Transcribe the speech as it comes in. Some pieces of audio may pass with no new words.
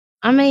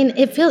I mean,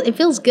 it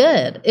feels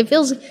good.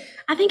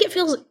 I think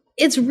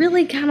it's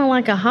really kind of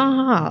like a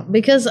ha-ha,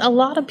 because a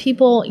lot of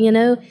people,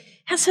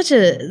 have such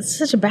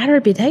a bad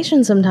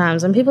reputation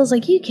sometimes. And people's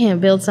like, you can't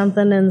build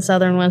something in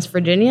southern West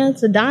Virginia.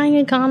 It's a dying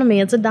economy.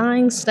 It's a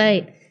dying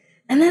state.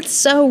 And that's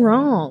so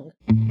wrong.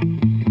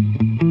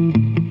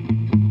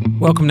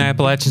 Welcome to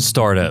Appalachian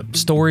Startup,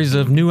 stories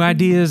of new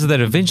ideas that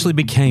eventually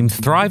became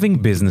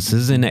thriving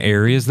businesses in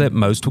areas that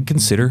most would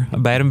consider a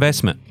bad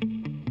investment.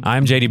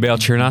 I'm JD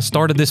Belcher, and I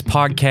started this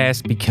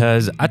podcast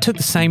because I took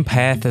the same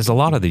path as a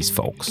lot of these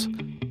folks.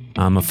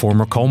 I'm a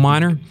former coal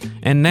miner,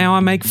 and now I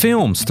make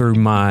films through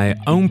my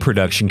own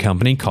production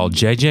company called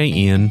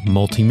JJN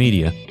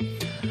Multimedia.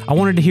 I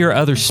wanted to hear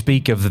others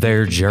speak of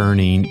their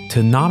journey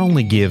to not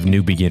only give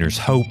new beginners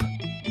hope,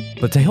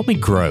 but to help me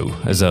grow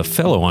as a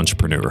fellow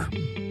entrepreneur.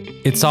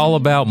 It's all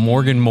about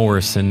Morgan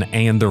Morrison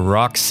and the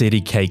Rock City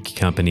Cake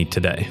Company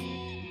today.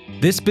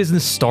 This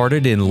business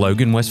started in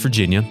Logan, West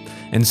Virginia,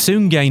 and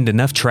soon gained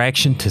enough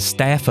traction to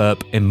staff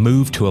up and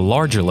move to a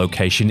larger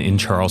location in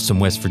Charleston,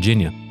 West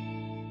Virginia.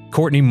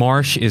 Courtney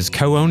Marsh is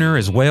co-owner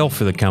as well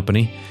for the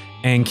company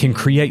and can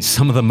create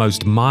some of the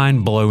most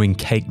mind-blowing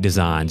cake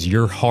designs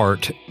your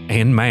heart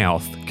and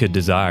mouth could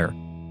desire.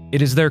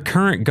 It is their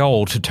current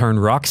goal to turn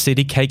Rock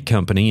City Cake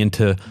Company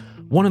into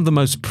one of the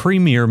most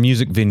premier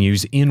music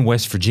venues in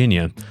West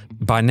Virginia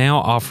by now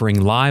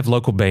offering live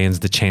local bands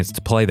the chance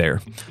to play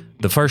there.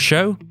 The first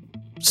show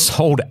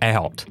sold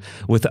out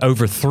with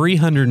over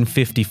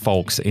 350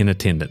 folks in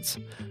attendance.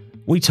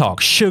 We talk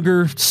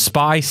sugar,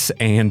 spice,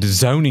 and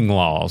zoning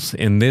laws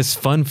in this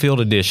fun-filled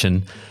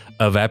edition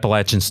of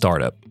Appalachian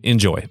Startup.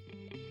 Enjoy.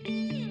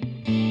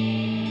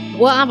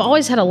 Well, I've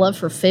always had a love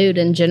for food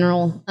in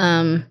general.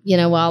 While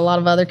a lot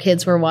of other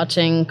kids were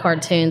watching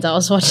cartoons, I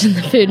was watching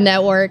the Food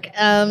Network.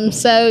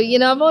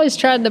 I've always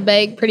tried to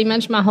bake pretty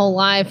much my whole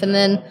life. And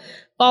then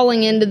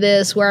falling into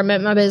this, where I met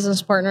my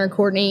business partner,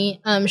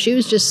 Courtney, she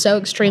was just so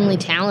extremely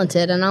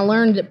talented. And I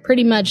learned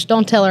pretty much,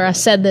 don't tell her I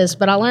said this,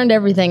 but I learned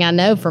everything I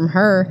know from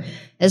her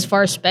as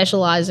far as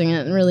specializing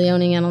it and really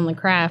owning it on the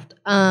craft.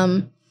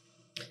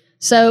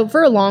 So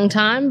for a long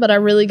time, but I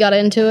really got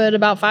into it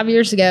about 5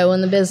 years ago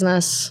when the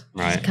business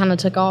kind of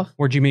took off.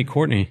 Where'd you meet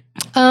Courtney?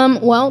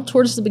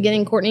 Towards the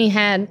beginning, Courtney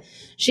had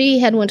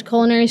went to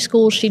culinary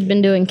school. She'd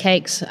been doing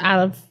cakes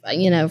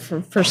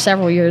for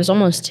several years,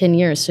 almost 10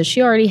 years. So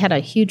she already had a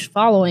huge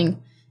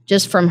following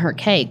just from her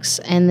cakes.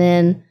 And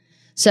then,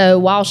 so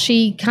while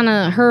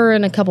her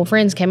and a couple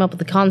friends came up with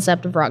the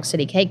concept of Rock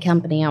City Cake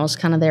Company, I was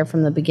kind of there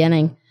from the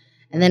beginning.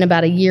 And then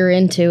about a year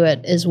into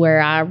it is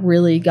where I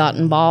really got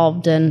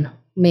involved, and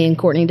me and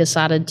Courtney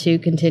decided to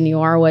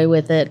continue our way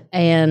with it,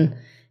 and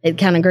it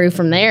kind of grew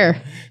from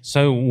there.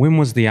 So when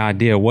was the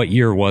idea? What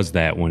year was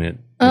that when it?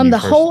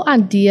 Whole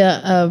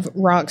idea of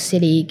Rock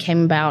City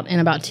came about in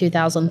about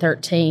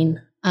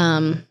 2013.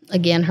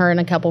 Again, her and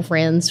a couple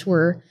friends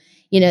were,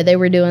 they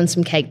were doing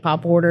some cake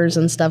pop orders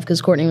and stuff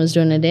because Courtney was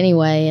doing it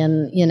anyway.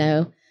 And,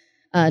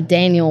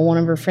 Daniel, one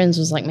of her friends,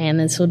 was like, man,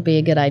 this would be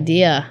a good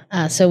idea.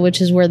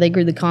 Which is where they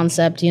grew the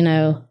concept,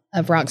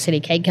 of Rock City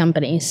Cake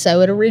Company.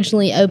 So it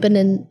originally opened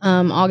in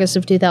August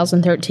of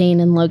 2013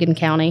 in Logan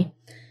County.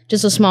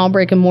 Just a small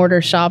brick and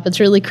mortar shop. It's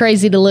really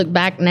crazy to look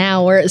back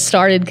now where it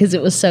started because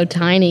it was so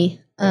tiny.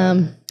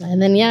 And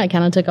then, it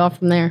kind of took off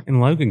from there. In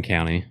Logan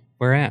County?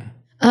 Where at?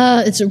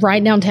 It's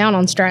right downtown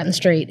on Stratton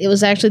Street. It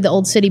was actually the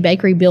old City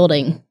Bakery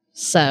building.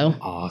 So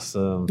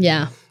awesome.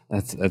 Yeah.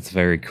 That's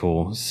very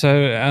cool.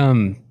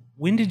 So,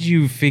 when did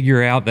you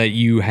figure out that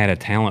you had a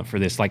talent for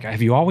this? Like,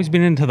 have you always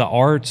been into the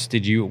arts?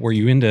 Were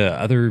you into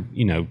other,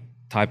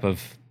 type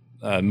of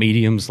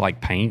mediums like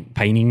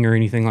painting or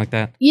anything like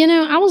that?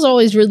 I was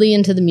always really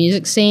into the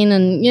music scene,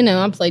 and,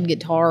 I played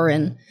guitar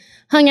and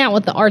hung out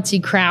with the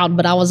artsy crowd,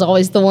 but I was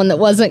always the one that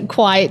wasn't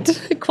quite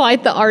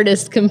the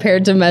artist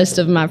compared to most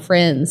of my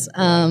friends.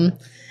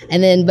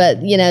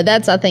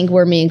 That's, I think,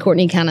 where me and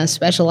Courtney kind of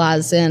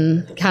specialize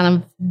in kind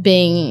of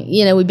being,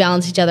 we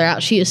balance each other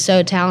out. She is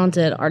so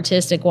talented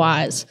artistic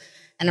wise,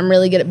 and I'm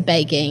really good at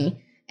baking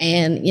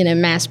and,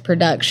 mass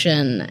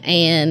production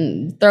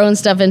and throwing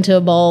stuff into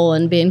a bowl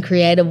and being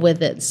creative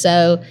with it.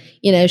 So,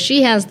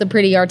 she has the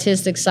pretty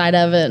artistic side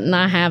of it, and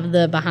I have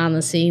the behind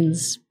the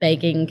scenes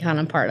baking kind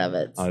of part of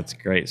it. Oh, that's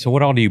great. So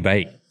what all do you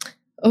bake?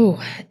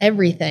 Oh,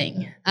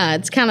 everything.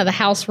 It's kind of the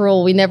house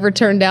rule. We never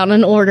turn down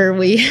an order.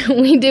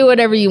 We do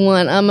whatever you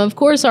want. Of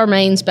course, our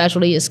main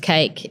specialty is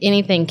cake,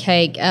 anything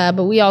cake,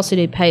 but we also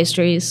do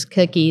pastries,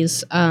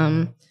 cookies,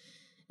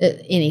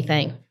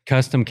 anything.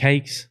 Custom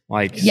cakes?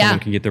 Like someone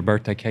can get their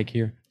birthday cake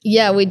here?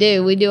 Yeah, we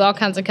do. We do all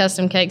kinds of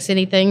custom cakes,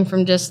 anything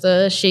from just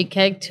a sheet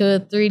cake to a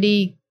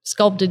 3D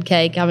sculpted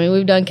cake. I mean,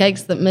 we've done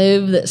cakes that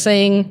move, that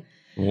sing.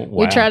 Wow.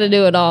 We try to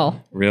do it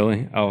all.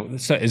 Really? Oh,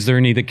 so is there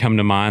any that come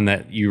to mind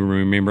that you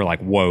remember like,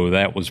 whoa,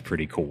 that was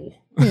pretty cool?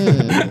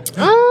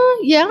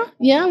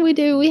 Yeah, we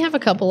do. We have a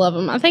couple of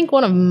them. I think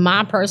one of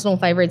my personal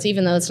favorites,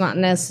 even though it's not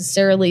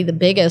necessarily the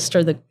biggest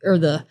or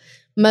the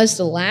most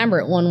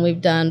elaborate one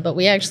we've done, but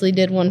we actually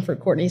did one for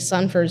Courtney's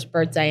son for his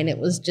birthday, and it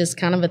was just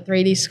kind of a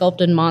 3D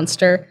sculpted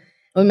monster.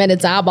 we made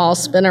its eyeball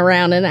spin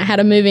around, and it had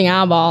a moving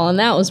eyeball, and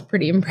that was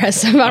pretty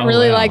impressive. I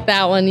really liked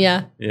that one.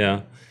 Yeah.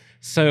 Yeah.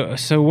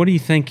 So what do you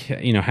think,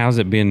 how's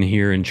it been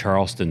here in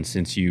Charleston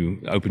since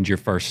you opened your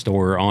first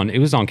store it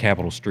was on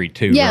Capitol Street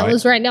too, Yeah, right? It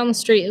was right down the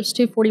street. It was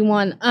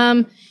 241.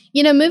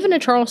 Moving to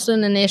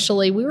Charleston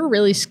initially, we were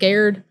really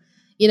scared.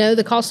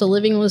 The cost of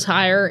living was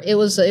higher. It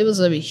was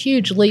a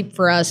huge leap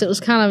for us. It was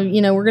kind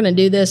of, we're going to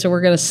do this or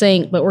we're going to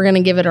sink, but we're going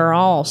to give it our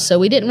all. So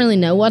we didn't really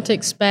know what to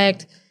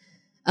expect.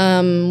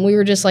 We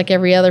were just like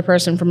every other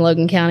person from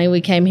Logan County.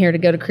 We came here to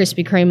go to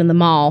Krispy Kreme in the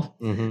mall.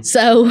 Mm-hmm.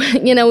 So,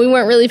 we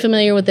weren't really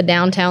familiar with the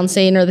downtown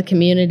scene or the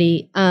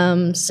community.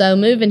 So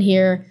moving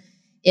here,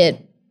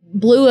 it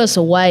blew us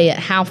away at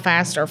how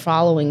fast our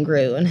following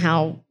grew and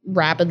how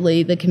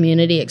rapidly the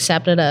community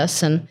accepted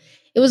us. And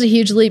it was a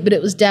huge leap, but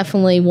it was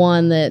definitely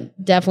one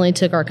that definitely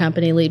took our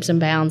company leaps and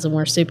bounds, and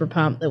we're super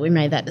pumped that we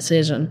made that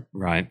decision.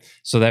 Right.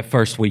 So that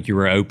first week you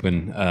were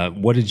open,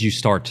 what did you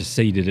start to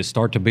see? Did it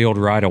start to build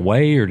right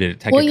away, or did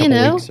it take a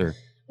couple weeks? Or?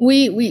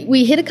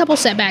 We hit a couple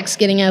setbacks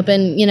getting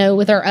open.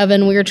 With our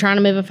oven, we were trying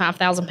to move a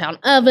 5,000-pound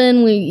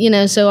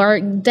oven. So our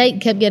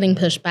date kept getting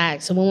pushed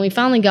back. So when we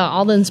finally got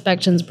all the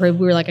inspections approved,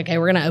 we were like, okay,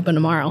 we're going to open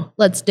tomorrow.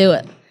 Let's do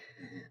it.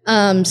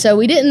 So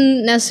we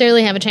didn't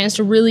necessarily have a chance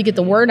to really get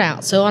the word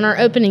out. So on our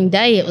opening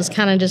day, it was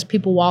kind of just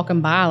people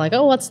walking by like,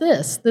 oh, what's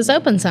this? This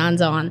open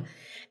sign's on.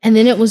 And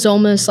then it was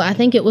almost, I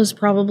think it was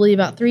probably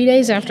about 3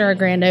 days after our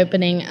grand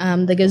opening,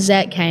 the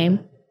Gazette came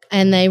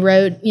and they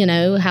wrote,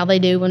 how they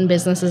do when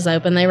businesses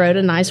open. They wrote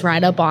a nice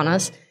write-up on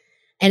us.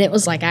 And it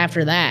was like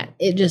after that,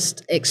 it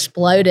just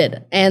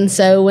exploded. And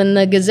so when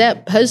the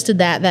Gazette posted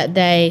that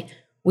day,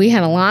 we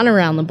had a line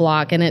around the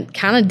block, and it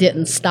kind of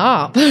didn't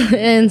stop.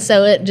 And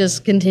so it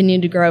just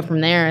continued to grow from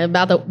there.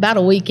 About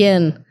a week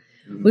in,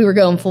 we were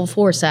going full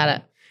force at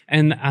it.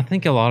 And I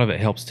think a lot of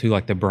it helps too.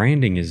 Like the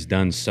branding is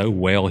done so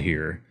well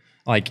here.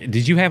 Like,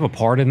 did you have a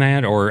part in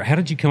that, or how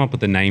did you come up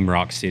with the name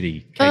Rock City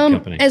Cake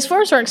Company? As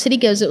far as Rock City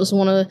goes, it was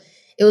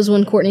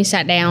when Courtney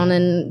sat down,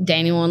 and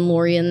Daniel and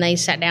Lori, and they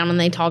sat down and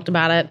they talked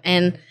about it.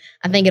 And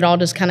I think it all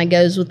just kind of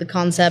goes with the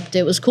concept.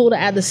 It was cool to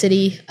add the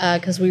city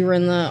because we were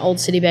in the old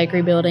City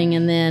Bakery building,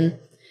 and then,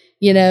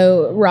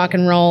 rock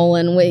and roll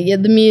and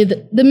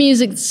the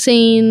music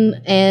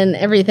scene and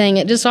everything.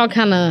 It just all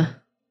kind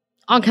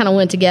of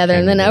went together,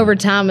 and then over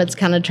time, it's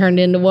kind of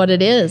turned into what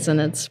it is, and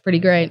it's pretty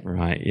great.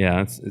 Right?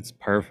 Yeah, it's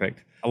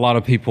perfect. A lot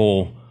of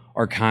people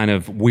are kind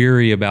of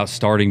weary about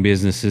starting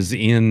businesses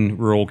in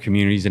rural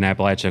communities in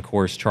Appalachia. Of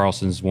course,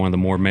 Charleston's one of the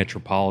more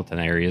metropolitan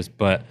areas,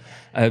 but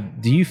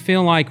do you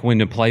feel like when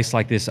a place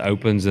like this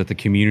opens that the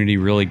community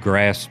really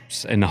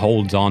grasps and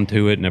holds on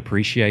to it and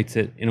appreciates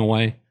it in a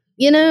way?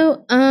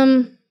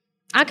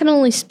 I can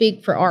only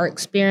speak for our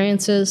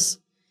experiences.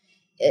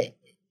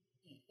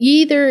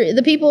 Either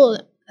the people,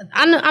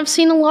 I've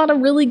seen a lot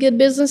of really good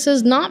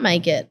businesses not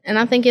make it, and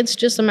I think it's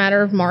just a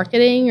matter of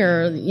marketing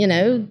or,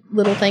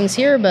 little things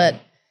here, but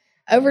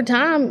over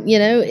time,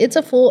 it's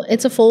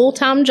a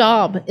full-time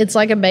job. It's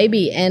like a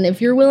baby. And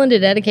if you're willing to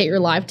dedicate your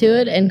life to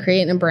it and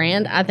creating a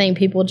brand, I think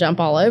people jump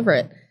all over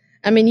it.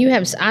 I mean,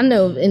 I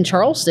know in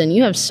Charleston,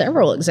 you have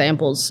several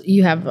examples.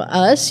 You have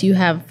us, you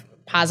have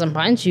Pies and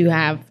Pints, you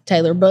have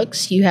Taylor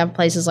Books, you have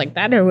places like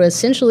that who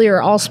essentially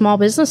are all small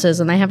businesses,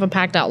 and they have a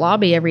packed out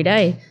lobby every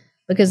day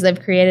because they've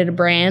created a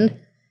brand.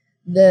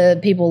 The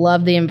people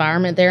love the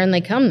environment there and they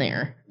come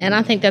there. And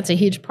I think that's a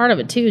huge part of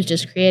it too, is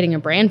just creating a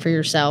brand for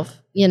yourself.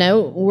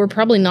 We're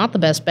probably not the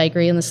best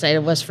bakery in the state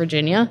of West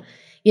Virginia.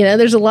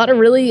 There's a lot of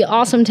really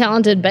awesome,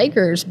 talented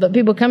bakers, but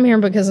people come here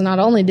because not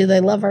only do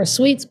they love our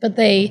sweets, but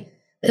they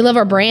love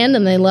our brand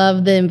and they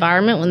love the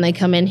environment. When they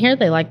come in here,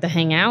 they like to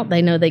hang out.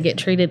 They know they get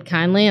treated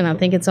kindly. And I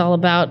think it's all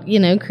about,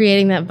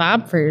 creating that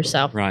vibe for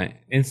yourself. Right.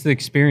 It's the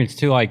experience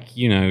too. Like,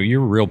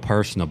 you're real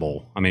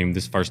personable. I mean,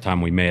 this first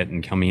time we met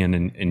and come in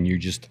and you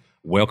just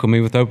welcome me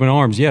with open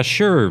arms. Yeah,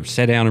 sure.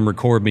 Sit down and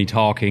record me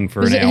talking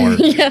for an hour.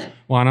 Yeah.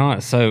 Why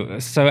not? So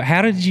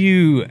how did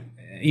you,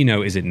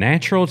 is it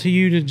natural to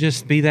you to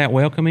just be that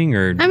welcoming,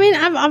 or? I mean,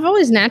 I've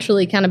always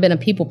naturally kind of been a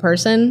people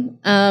person,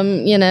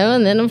 and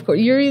then of course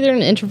you're either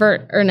an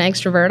introvert or an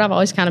extrovert. I've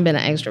always kind of been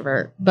an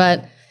extrovert,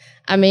 but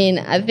I mean,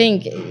 I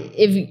think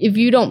if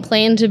you don't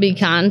plan to be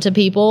kind to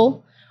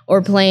people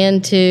or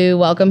plan to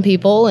welcome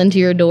people into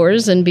your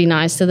doors and be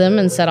nice to them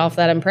and set off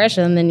that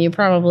impression, then you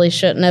probably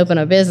shouldn't open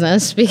a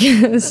business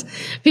because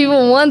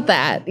people want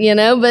that,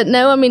 But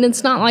no, I mean,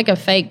 it's not like a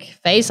fake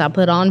face I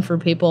put on for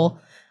people.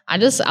 I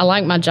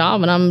like my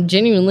job, and I'm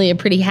genuinely a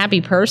pretty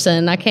happy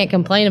person. I can't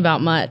complain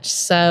about much.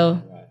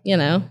 So,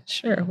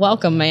 sure.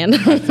 Welcome, man.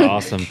 That's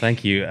awesome.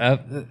 Thank you.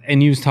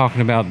 And you was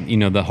talking about,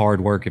 the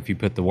hard work if you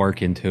put the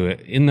work into it.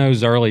 In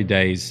those early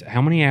days,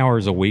 how many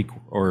hours a week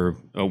or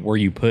were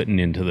you putting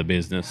into the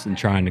business and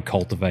trying to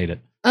cultivate it?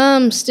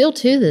 Still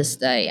to this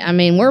day. I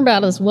mean, we're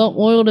about as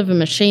well-oiled of a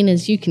machine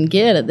as you can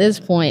get at this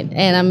point.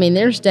 And I mean,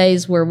 there's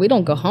days where we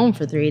don't go home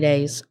for 3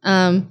 days.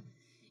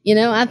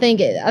 I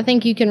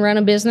think you can run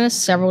a business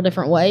several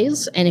different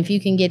ways, and if you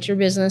can get your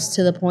business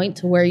to the point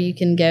to where you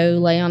can go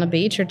lay on a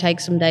beach or take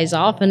some days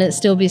off and it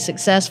still be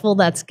successful,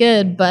 that's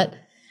good. But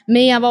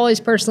Me, I've always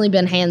personally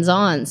been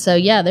hands-on. So,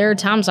 yeah, there are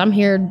times I'm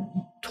here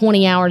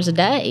 20 hours a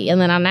day,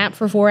 and then I nap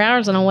for 4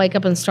 hours, and I wake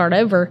up and start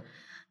over.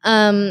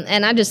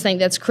 And I just think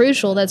that's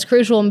crucial. That's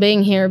crucial in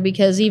being here,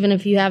 because even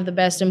if you have the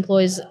best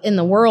employees in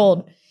the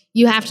world,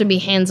 you have to be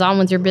hands-on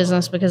with your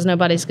business, because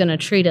nobody's going to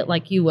treat it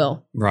like you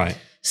will. Right.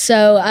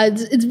 So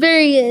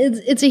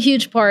it's a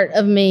huge part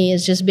of me,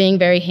 is just being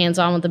very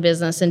hands-on with the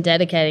business and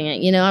dedicating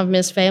it. You know, I've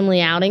missed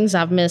family outings.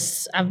 I've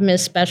missed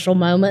special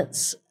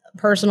moments,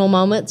 personal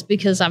moments,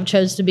 because I've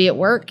chose to be at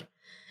work.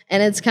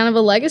 And it's kind of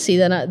a legacy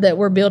that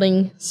we're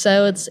building.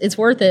 So it's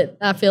worth it,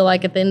 I feel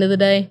like, at the end of the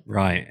day.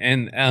 Right.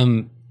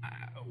 And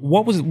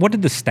what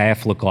did the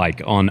staff look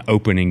like on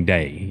opening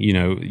day? You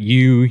know,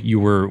 you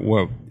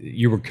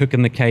were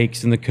cooking the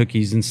cakes and the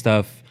cookies and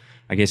stuff.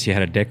 I guess you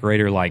had a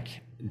decorator. Like,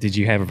 did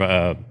you have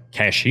a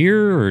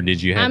cashier, or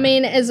did you have? I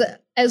mean,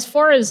 as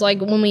far as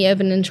like when we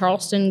opened in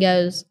Charleston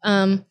goes,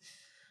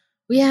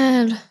 we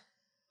had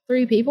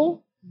 3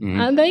 people.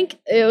 Mm-hmm. I think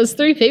it was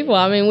 3 people.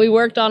 I mean, we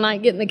worked all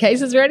night getting the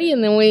cases ready,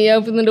 and then we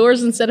opened the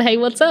doors and said, "Hey,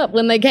 what's up?"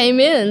 when they came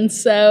in.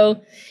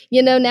 So,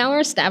 you know, now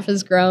our staff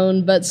has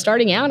grown, but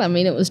starting out, I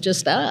mean, it was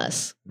just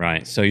us.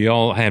 Right. So you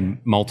all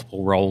had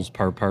multiple roles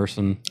per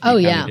person. Oh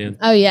yeah.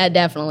 Oh yeah,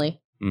 definitely.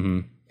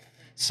 Mm-hmm.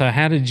 So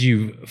how did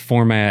you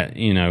format,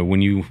 you know,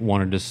 when you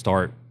wanted to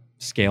start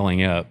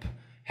scaling up,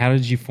 how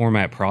did you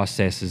format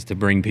processes to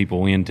bring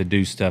people in to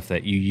do stuff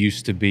that you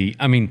used to be?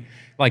 I mean,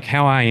 like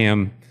how I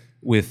am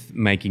with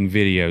making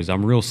videos,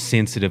 I'm real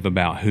sensitive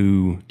about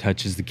who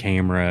touches the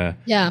camera.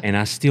 Yeah. And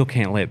I still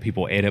can't let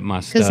people edit my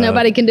stuff. Because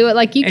nobody can do it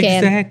like you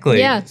can. Exactly.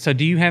 Yeah. So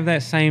do you have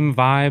that same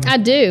vibe? I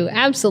do.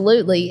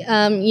 Absolutely.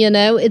 You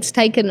know,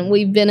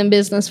 we've been in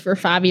business for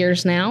 5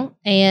 years now,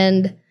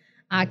 and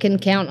I can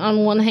count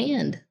on one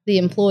hand the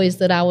employees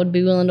that I would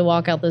be willing to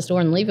walk out this door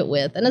and leave it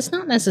with. And it's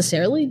not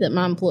necessarily that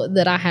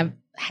that I have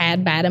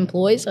had bad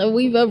employees.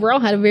 We've overall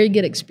had a very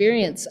good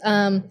experience.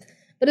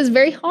 But it's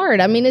very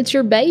hard. I mean, it's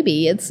your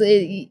baby.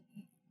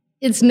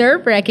 It's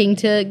nerve-wracking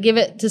to give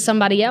it to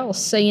somebody else.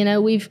 So, you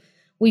know, we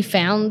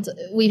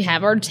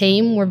have our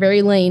team. We're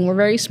very lean. We're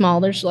very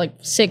small. There's like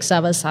 6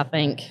 of us, I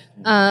think.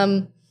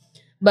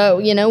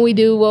 But, you know, we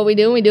do what we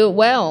do, and we do it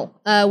well.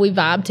 We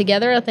vibe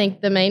together. I think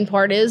the main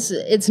part is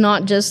it's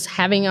not just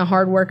having a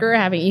hard worker.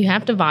 You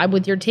have to vibe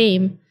with your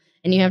team,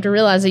 and you have to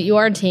realize that you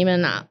are a team.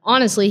 And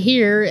honestly,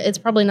 here, it's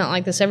probably not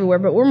like this everywhere,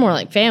 but we're more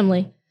like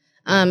family.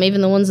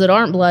 Even the ones that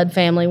aren't blood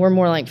family, we're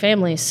more like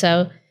family.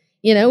 So,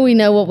 you know, we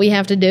know what we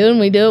have to do, and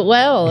we do it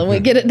well, and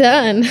we get it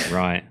done.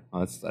 Right.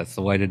 Well, that's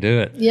the way to do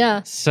it.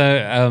 Yeah.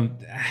 So,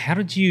 how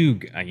did you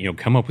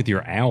come up with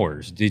your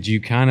hours? Did you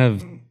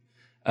kind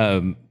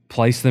of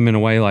place them in a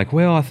way like,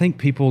 well, I think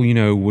people, you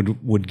know,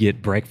 would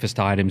get breakfast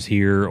items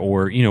here,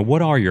 or, you know,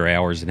 what are your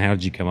hours, and how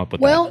did you come up with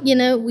that? Well, you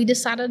know, we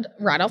decided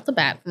right off the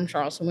bat from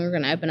Charleston we were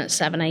going to open at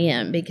 7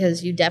 a.m.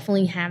 because you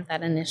definitely have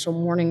that initial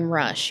morning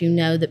rush. You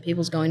know that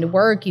people's going to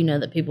work. You know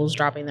that people's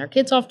dropping their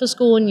kids off to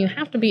school, and you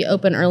have to be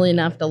open early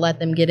enough to let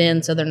them get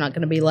in so they're not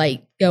going to be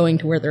late going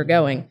to where they're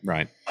going.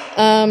 Right.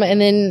 And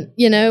then,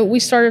 you know, we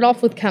started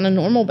off with kind of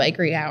normal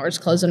bakery hours,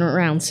 closing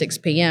around 6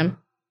 p.m.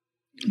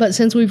 But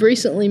since we've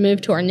recently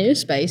moved to our new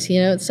space,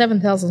 you know, it's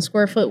 7,000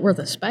 square foot worth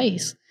of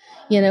space.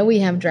 You know, we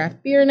have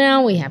draft beer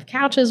now, we have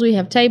couches, we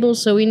have tables,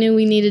 so we knew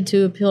we needed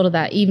to appeal to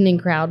that evening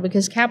crowd,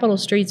 because Capitol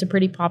Street's a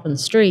pretty poppin'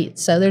 street.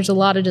 So there's a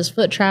lot of just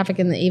foot traffic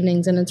in the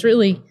evenings, and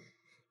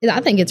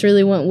I think it's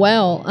really went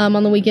well.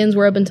 On the weekends,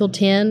 we're open till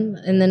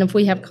 10, and then if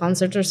we have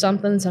concerts or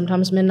something,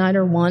 sometimes midnight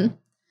or 1.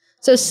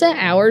 So set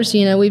hours,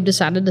 you know, we've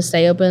decided to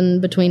stay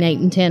open between 8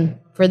 and 10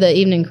 for the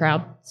evening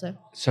crowd.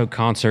 So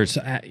concerts,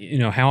 you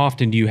know, how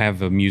often do you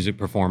have a music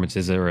performance?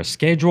 Is there a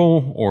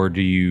schedule, or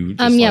do you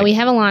just we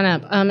have a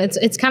lineup.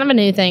 It's kind of a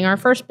new thing. Our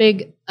first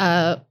big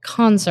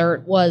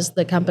concert was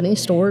the company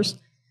stores.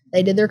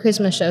 They did their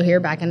Christmas show here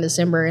back in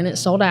December, and it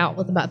sold out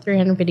with about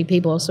 350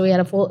 people. So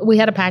we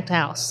had a packed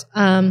house.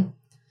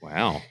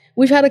 Wow.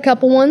 We've had a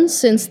couple ones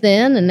since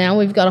then, and now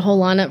we've got a whole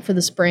lineup for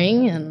the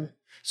spring. And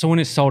so when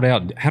it sold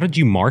out, how did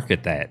you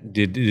market that?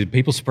 Did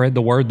people spread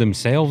the word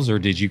themselves, or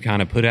did you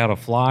kind of put out a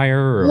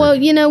flyer? Or? Well,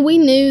 you know, we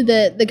knew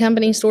that the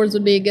company stores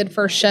would be a good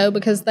first show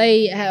because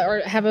they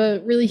have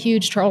a really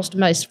huge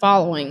Charleston-based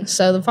following.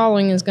 So the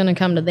following is going to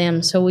come to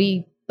them. So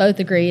we both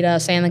agreed,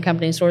 us and the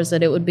company stores,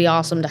 that it would be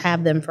awesome to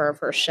have them for our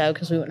first show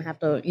because we wouldn't have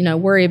to, you know,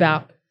 worry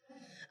about.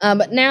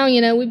 But now, you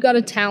know, we've got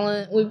a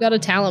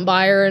talent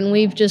buyer, and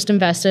we've just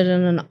invested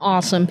in an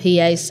awesome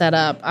PA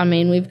setup. I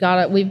mean,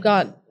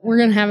 we're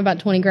going to have about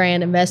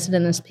 $20,000 invested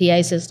in this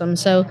PA system.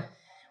 So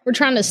we're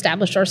trying to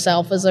establish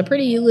ourselves as a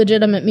pretty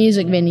legitimate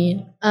music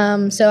venue.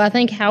 So I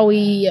think how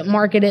we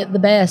market it the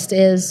best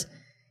is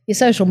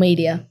social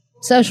media.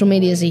 Social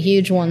media is a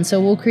huge one.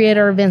 So we'll create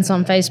our events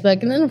on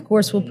Facebook, and then, of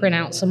course, we'll print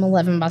out some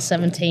 11 by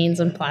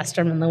 17s and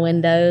plaster them in the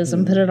windows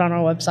and put it on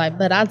our website.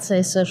 But I'd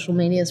say social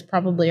media is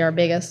probably our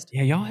biggest.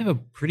 Yeah, y'all have a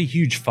pretty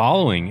huge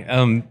following.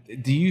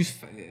 Do you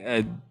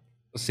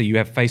So you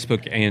have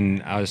Facebook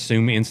and I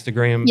assume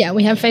Instagram? Yeah,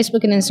 we have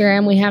Facebook and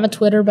Instagram. We have a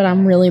Twitter, but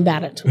I'm really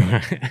bad at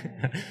Twitter.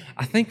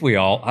 I think we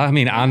all, I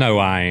mean, I know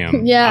I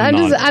am. Yeah,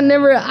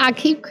 I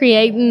keep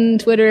creating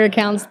Twitter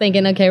accounts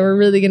thinking, okay, we're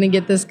really going to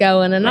get this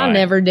going, and I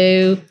never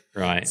do.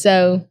 Right.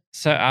 So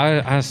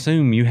I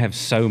assume you have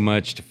so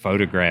much to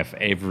photograph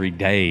every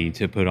day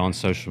to put on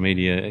social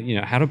media. You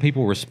know, how do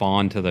people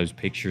respond to those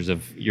pictures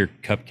of your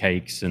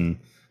cupcakes and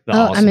the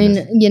awesomeness?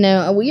 I mean, you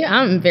know,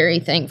 I'm very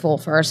thankful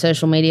for our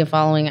social media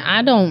following.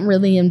 I don't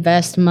really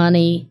invest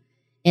money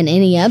in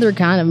any other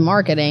kind of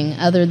marketing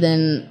other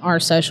than our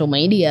social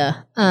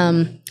media.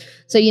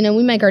 So, you know,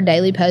 we make our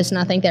daily posts, and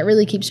I think that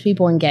really keeps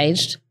people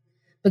engaged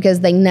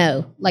because they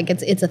know, like,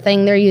 it's a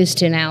thing they're used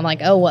to now. Like,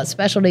 oh, what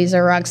specialties is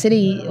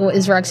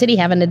Rock City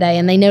having today?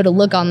 And they know to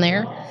look on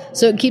there.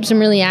 So it keeps them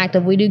really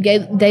active. We do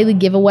daily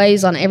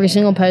giveaways on every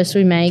single post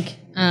we make.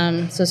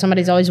 So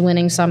somebody's always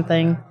winning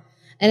something.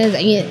 And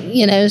it's,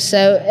 you know,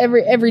 so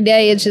every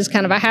day it's just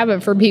kind of a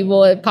habit for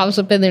people. It pops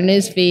up in their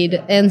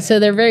newsfeed, and so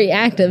they're very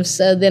active.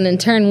 So then, in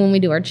turn, when we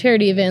do our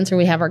charity events or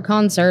we have our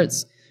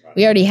concerts,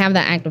 we already have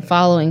that active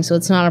following, so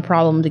it's not a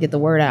problem to get the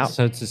word out.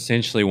 So it's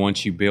essentially,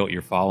 once you built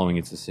your following,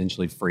 it's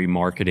essentially free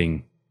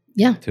marketing.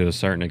 Yeah, to a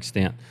certain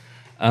extent.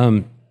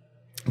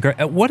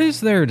 Great. What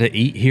is there to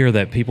eat here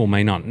that people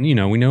may not? You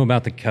know, we know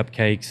about the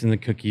cupcakes and the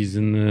cookies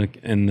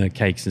and the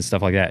cakes and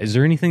stuff like that. Is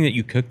there anything that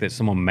you cook that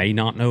someone may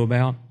not know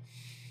about?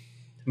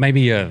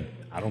 Maybe I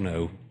don't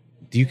know.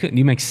 Do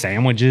you make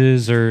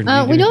sandwiches or?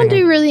 We don't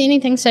do really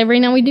anything savory.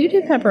 Now we do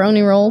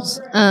pepperoni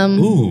rolls.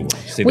 Ooh,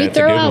 see, we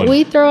throw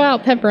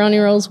out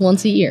pepperoni rolls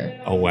once a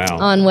year. Oh wow!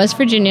 On West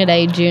Virginia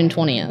Day, June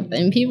 20th,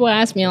 and people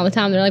ask me all the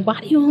time. They're like,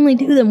 "Why do you only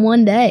do them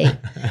one day?"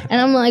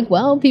 And I'm like,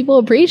 "Well, people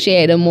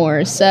appreciate them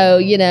more." So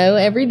you know,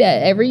 every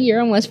year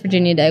on West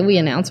Virginia Day, we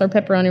announce our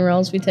pepperoni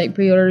rolls. We take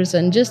pre-orders,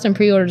 and just in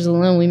pre-orders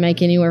alone, we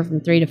make anywhere from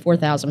 3,000 to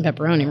 4,000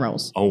 pepperoni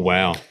rolls. Oh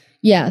wow!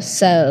 Yeah,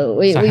 so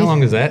how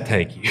long does that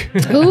take you?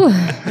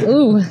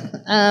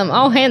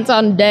 All hands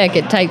on deck.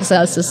 It takes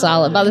us a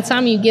solid. By the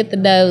time you get the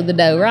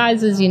dough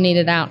rises. You need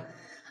it out.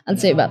 I'd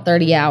say about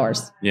 30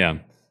 hours. Yeah.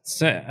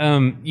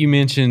 So you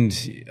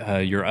mentioned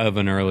your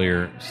oven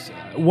earlier.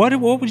 What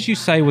would you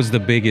say was the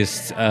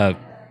biggest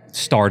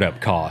startup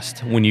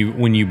cost when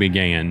you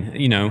began?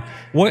 You know,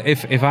 what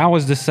if I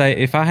was to say,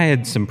 if I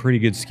had some pretty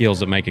good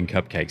skills at making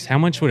cupcakes, how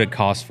much would it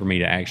cost for me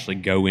to actually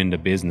go into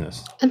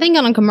business? I think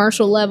on a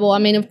commercial level, I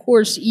mean, of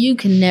course, you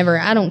can never,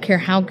 I don't care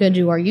how good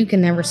you are, you can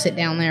never sit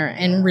down there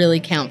and really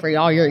count for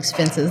all your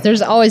expenses.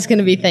 There's always going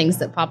to be things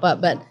that pop up,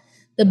 but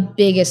the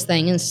biggest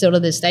thing, and still to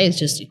this day, is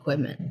just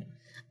equipment.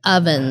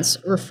 Ovens,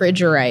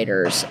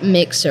 refrigerators,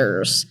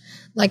 mixers.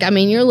 Like, I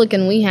mean, you're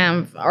looking, we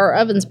have our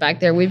ovens back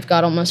there. We've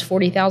got almost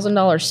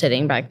 $40,000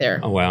 sitting back there.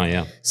 Oh, wow,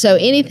 yeah. So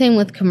anything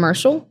with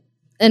commercial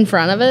in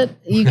front of it,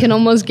 you can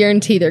almost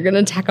guarantee they're going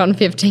to tack on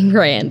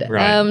 $15,000.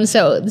 Right.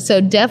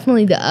 So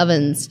definitely the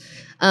ovens.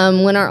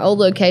 When our old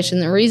location,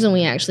 the reason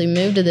we actually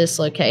moved to this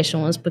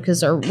location was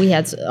because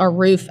our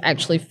roof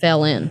actually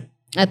fell in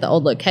at the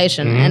old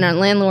location. Mm-hmm. And our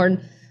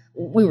landlord,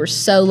 we were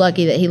so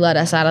lucky that he let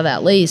us out of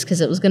that lease because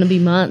it was going to be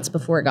months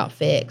before it got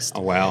fixed.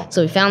 Oh, wow.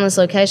 So we found this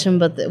location,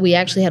 but we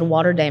actually had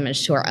water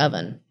damage to our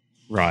oven.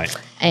 Right.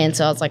 And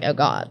so I was like, oh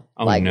God,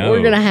 oh, like no.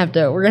 we're going to have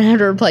to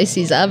replace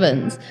these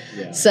ovens.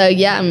 Yeah. So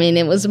yeah, I mean,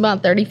 it was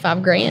about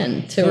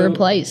 $35,000 to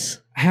replace.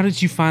 How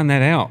did you find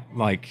that out?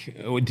 Like,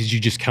 did you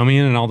just come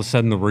in and all of a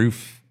sudden the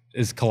roof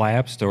is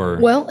collapsed, or?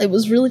 Well, it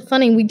was really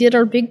funny. We did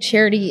our big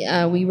charity.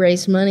 We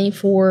raised money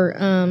for,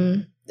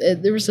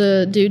 there was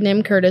a dude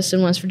named Curtis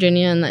in West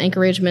Virginia, and the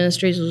Anchorage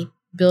Ministries was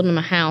building him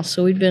a house.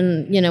 So we'd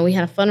been, we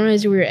had a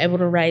fundraiser. We were able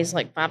to raise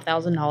like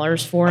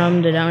 $5,000 for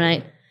him to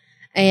donate.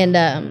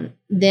 And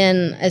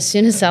then as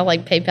soon as I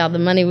PayPal the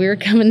money, we were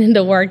coming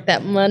into work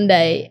that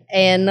Monday,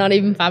 and not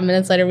even 5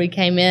 minutes later we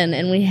came in,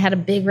 and we had a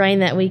big rain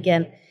that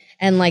weekend,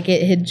 and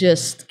it had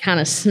just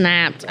kind of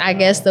snapped. I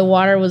guess the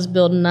water was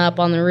building up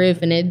on the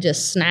roof, and it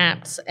just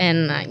snapped.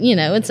 And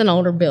it's an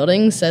older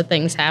building, so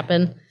things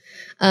happen.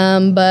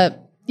 But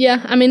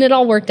yeah, I mean, it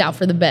all worked out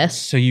for the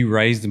best. So you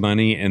raised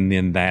money, and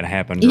then that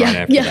happened right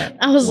after that.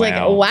 I was like,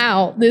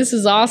 wow, this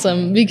is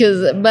awesome.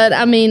 But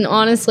I mean,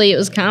 honestly, it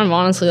was kind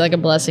of like a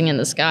blessing in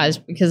disguise,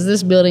 because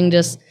this building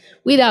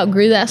we'd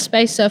outgrew that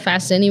space so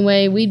fast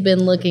anyway. We'd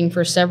been looking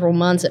for several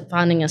months at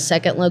finding a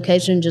second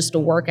location just to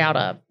work out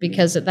of,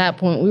 because at that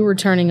point we were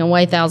turning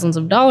away thousands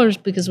of dollars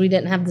because we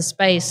didn't have the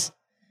space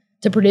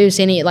to produce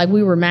any,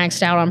 we were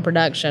maxed out on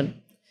production.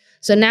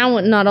 So now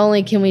not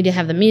only can we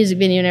have the music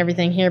venue and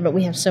everything here, but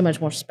we have so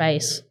much more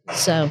space.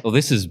 So, well,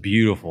 this is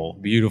beautiful,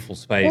 beautiful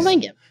space. Well,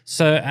 thank you.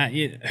 So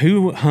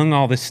who hung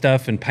all this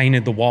stuff and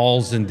painted the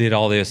walls and did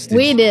all this?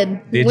 We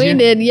did. We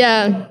did,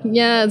 yeah.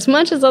 Yeah, as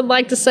much as I'd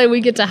like to say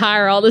we get to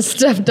hire all this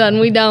stuff done,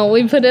 we don't.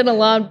 We put in a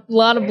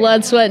lot of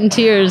blood, sweat, and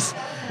tears.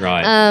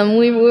 Right.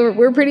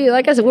 We're pretty,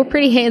 like I said, we're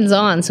pretty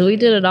hands-on, so we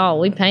did it all.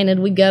 We painted,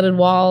 we gutted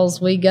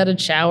walls, we gutted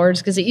showers,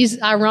 because it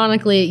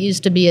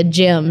used to be a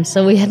gym,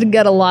 so we had to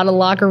gut a lot of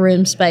locker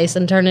room space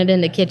and turn it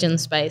into kitchen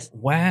space.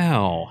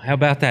 Wow. How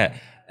about that?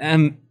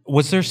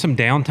 was there some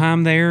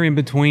downtime there in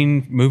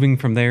between moving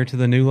from there to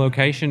the new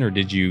location, or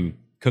did you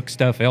cook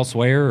stuff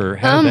elsewhere, or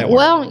how did that work?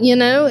 Well,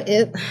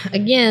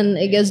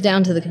 it goes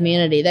down to the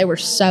community. They were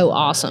so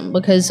awesome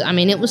because,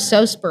 it was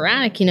so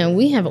sporadic.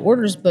 We have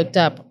orders booked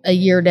up a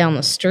year down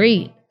the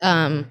street,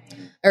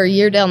 or a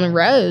year down the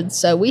road.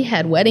 So we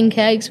had wedding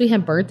cakes, we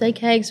had birthday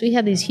cakes, we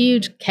had these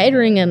huge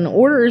catering and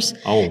orders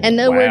and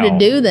nowhere to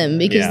do them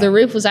because the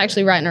roof was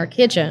actually right in our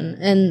kitchen.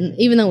 And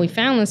even though we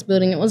found this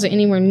building, it wasn't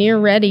anywhere near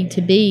ready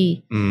to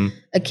be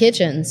a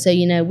kitchen. So,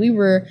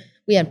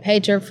 we had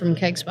Pager from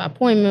Cakes by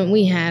Appointment.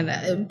 We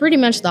had pretty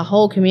much the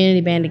whole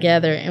community band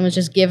together and was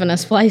just giving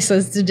us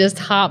places to just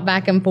hop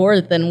back and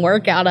forth and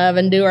work out of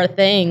and do our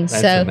thing.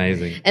 That's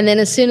amazing. And then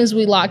as soon as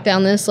we locked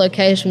down this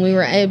location, we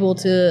were able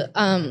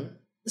to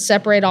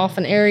separate off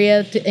an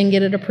area and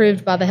get it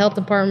approved by the health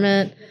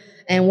department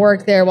and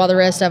work there while the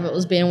rest of it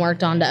was being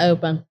worked on to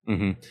open.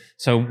 Mm-hmm.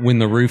 So when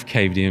the roof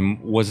caved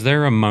in, was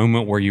there a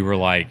moment where you were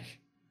like,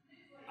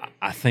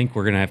 I think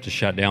we're going to have to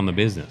shut down the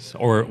business?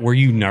 Or were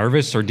you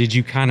nervous, or did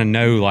you kind of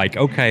know, like,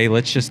 okay,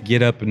 let's just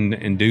get up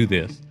and do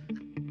this?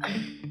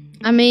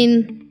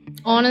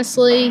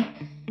 Honestly,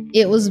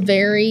 it was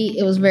very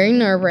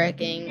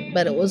nerve-wracking,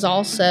 but it was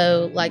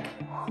also like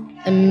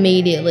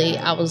immediately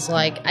I was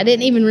like, I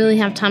didn't even really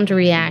have time to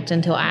react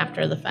until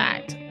after the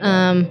fact.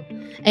 I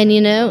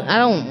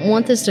don't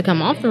want this to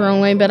come off the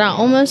wrong way, but I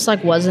almost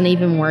wasn't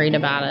even worried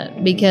about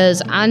it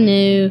because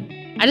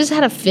I just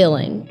had a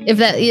feeling, if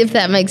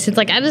that makes sense.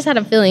 I just had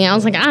a feeling. I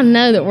was like, I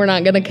know that we're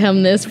not going to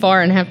come this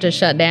far and have to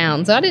shut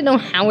down. So I didn't know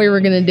how we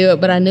were going to do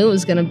it, but I knew it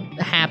was going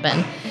to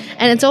happen.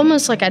 And it's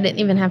almost like I didn't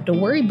even have to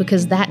worry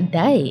because that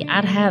day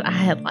I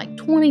had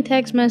 20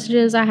 text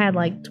messages. I had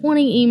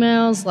 20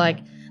 emails,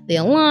 the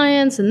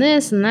Alliance and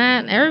this and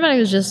that. Everybody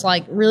was just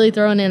really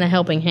throwing in a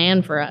helping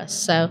hand for us.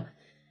 So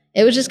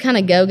it was just kind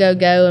of go, go,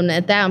 go. And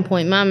at that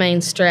point, my main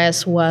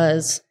stress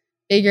was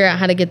figure out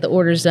how to get the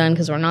orders done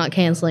because we're not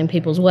canceling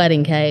people's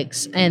wedding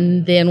cakes,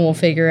 and then we'll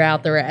figure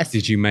out the rest.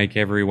 Did you make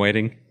every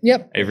wedding?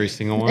 Yep. Every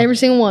single one? Every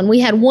single one. We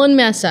had one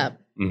mess up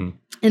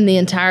in the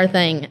entire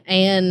thing,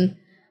 and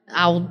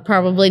I'll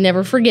probably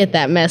never forget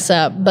that mess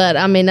up. But,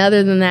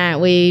 other than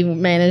that, we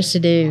managed to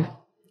do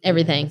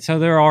everything. So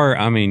there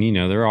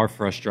are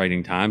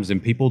frustrating times,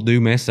 and people do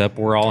mess up.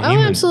 We're all human.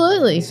 Oh,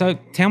 absolutely. So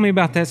tell me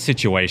about that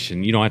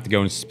situation. You don't have to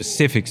go into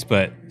specifics,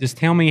 but just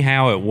tell me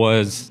how it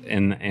was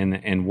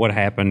and what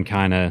happened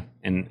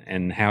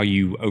and how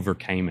you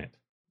overcame it.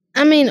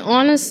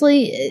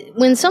 Honestly,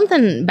 when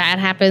something bad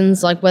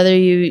happens, whether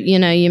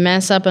you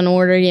mess up an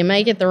order, you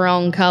make it the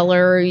wrong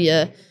color,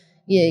 you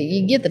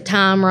get the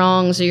time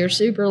wrong, so you're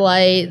super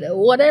late,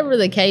 whatever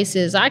the case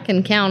is,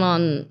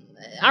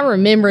 I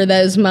remember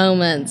those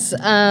moments.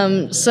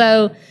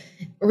 So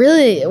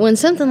really, when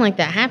something like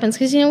that happens,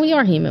 because, we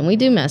are human, we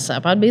do mess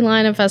up. I'd be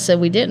lying if I said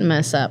we didn't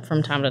mess up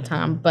from time to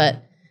time.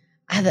 But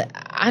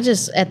I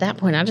just, at that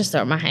point, I just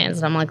throw up my hands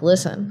and I'm like,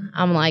 listen,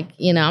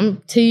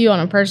 I'm to you on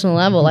a personal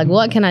level.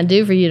 What can I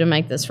do for you to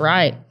make this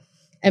right?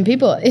 And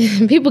people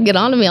get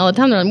on to me all the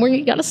time. They're like, well,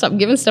 you got to stop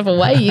giving stuff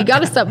away. You got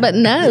to stop. But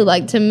no,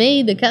 to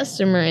me, the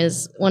customer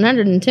is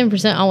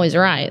 110% always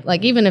right.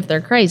 Even if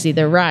they're crazy,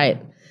 they're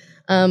right.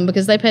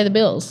 Because they pay the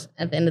bills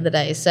at the end of the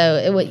day.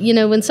 So,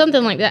 when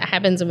something like that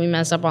happens and we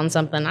mess up on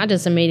something, I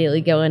just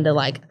immediately go into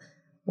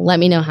let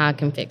me know how I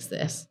can fix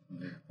this.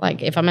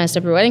 If I messed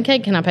up your wedding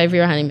cake, can I pay for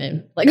your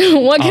honeymoon? What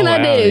can I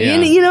do? Yeah.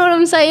 You know what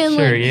I'm saying?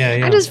 Sure,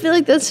 yeah. I just feel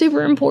like that's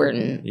super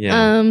important.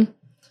 Yeah.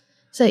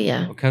 So,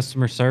 yeah. Well,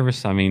 customer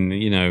service,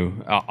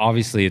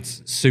 obviously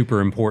it's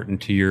super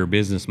important to your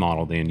business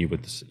model then, you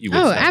would say.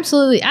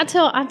 Absolutely. I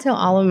tell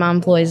all of my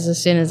employees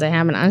as soon as they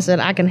happen, I said,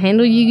 I can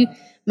handle you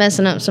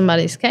messing up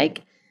somebody's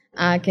cake.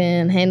 I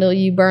can handle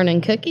you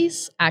burning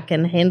cookies. I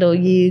can handle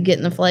you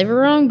getting the flavor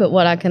wrong. But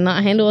what I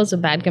cannot handle is a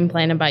bad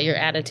complaint about your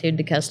attitude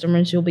to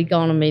customers. You'll be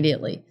gone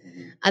immediately.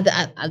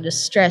 I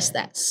just stress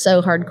that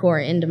so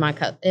hardcore into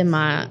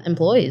my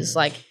employees.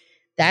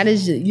 That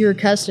is your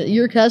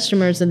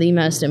customers are the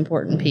most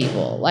important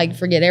people.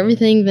 Forget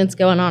everything that's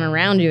going on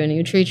around you, and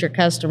you treat your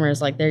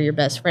customers like they're your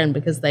best friend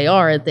because they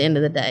are at the end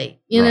of the day.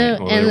 You know,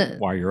 well, and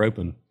while you're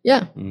open.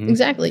 Yeah,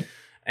 exactly.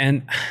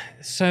 And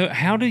so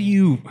how do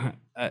you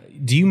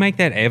make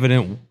that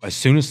evident as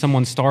soon as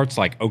someone starts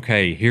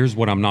okay, here's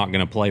what I'm not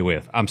going to play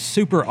with. I'm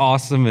super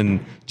awesome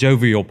and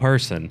jovial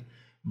person,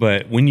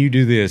 but when you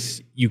do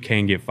this, you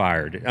can get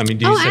fired. Do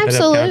you set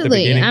absolutely. that up at the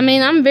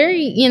beginning? I'm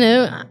very,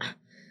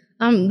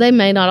 they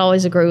may not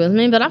always agree with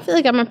me, but I feel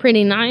like I'm a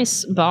pretty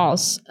nice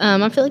boss.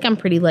 I feel like I'm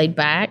pretty laid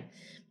back,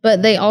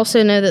 but they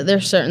also know that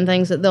there's certain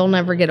things that they'll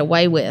never get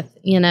away with.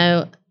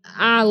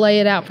 I lay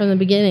it out from the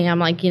beginning. I'm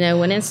like,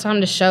 when it's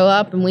time to show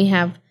up and we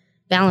have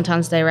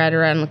Valentine's Day right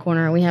around the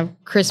corner, we have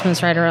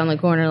Christmas right around the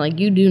corner,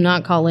 you do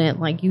not call in.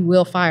 You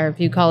will fire if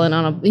you call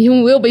in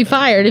you will be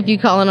fired if you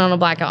call in on a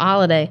blackout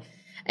holiday.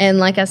 And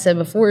like I said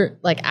before,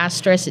 I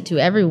stress it to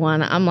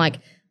everyone. I'm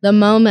the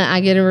moment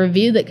I get a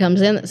review that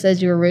comes in that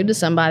says you were rude to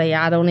somebody,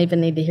 I don't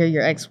even need to hear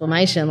your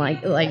explanation.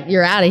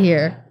 You're out of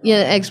here.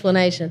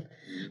 Explanation.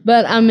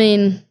 But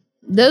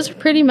those are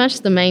pretty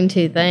much the main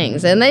two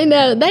things. And they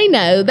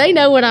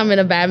know when I'm in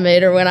a bad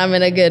mood or when I'm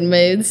in a good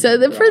mood.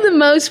 So for the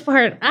most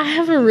part, I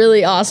have a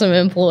really awesome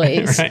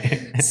employees.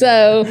 Right.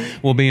 So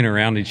well, being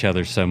around each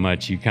other so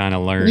much, you kind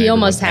of learn. You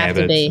almost have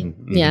to be.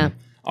 Yeah.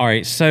 All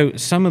right. So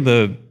some of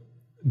the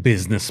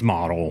business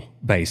model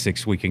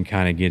basics we can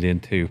kind of get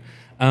into.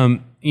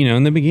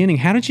 In the beginning,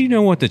 how did you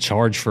know what to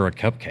charge for a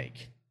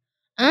cupcake?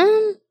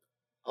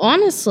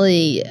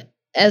 Honestly,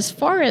 as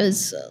far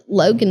as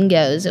Logan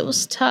goes, it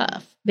was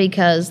tough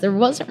because there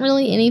wasn't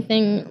really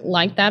anything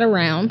like that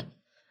around.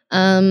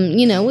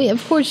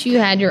 You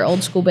had your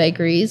old school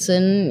bakeries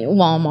and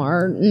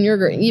Walmart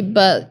and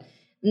but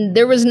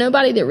there was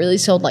nobody that really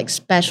sold like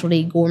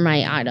specialty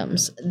gourmet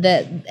items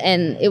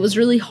and it was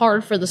really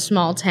hard for the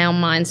small town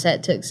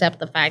mindset to accept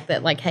the fact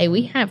that like, hey,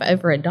 we have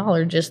over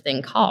 $1 just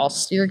in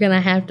costs. You're going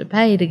to have to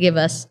pay to give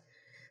us.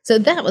 So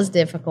that was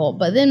difficult.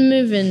 But then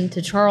moving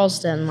to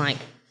Charleston, like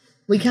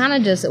we kind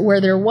of just, where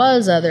there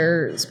was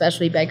other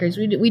specialty bakeries,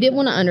 we didn't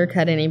want to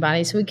undercut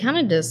anybody. So we kind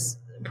of just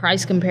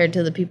price compared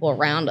to the people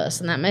around us,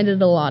 and that made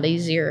it a lot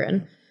easier.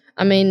 And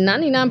I mean,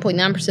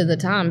 99.9% of the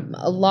time,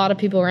 a lot of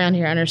people around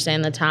here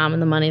understand the time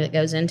and the money that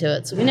goes into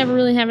it. So we never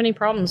really have any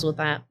problems with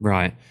that.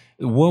 Right.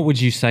 What would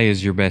you say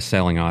is your best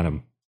selling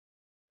item?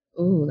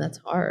 Ooh, that's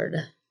hard.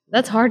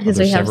 That's hard because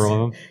we have several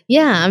of them.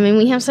 Yeah, I mean,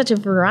 we have such a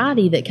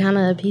variety that kind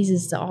of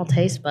appeases to all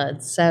taste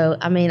buds. So,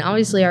 I mean,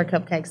 obviously our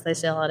cupcakes, they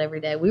sell out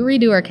every day. We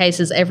redo our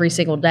cases every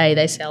single day.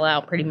 They sell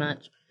out pretty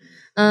much.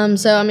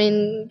 So, I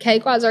mean,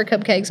 cake-wise, our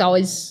cupcakes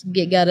always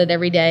get gutted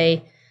every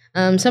day.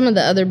 Some of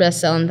the other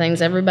best-selling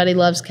things, everybody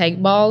loves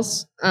cake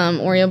balls,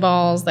 Oreo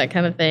balls, that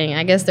kind of thing.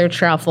 I guess they're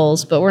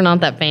truffles, but we're not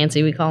that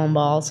fancy. We call them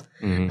balls.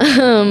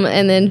 Mm-hmm.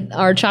 And then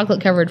our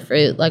chocolate-covered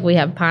fruit, like we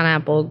have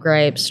pineapple,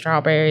 grapes,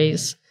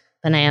 strawberries,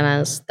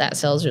 bananas. That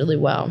sells really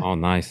well. Oh,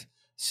 nice.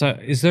 So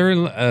is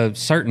there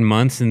certain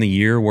months in the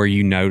year where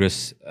you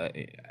notice,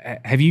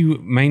 have you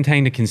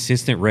maintained a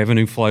consistent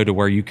revenue flow to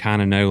where you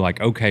kind of know like,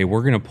 okay,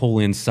 we're going to pull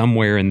in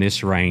somewhere in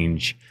this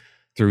range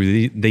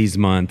through these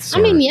months?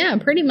 I mean, yeah,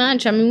 pretty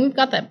much. I mean, we've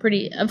got that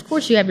of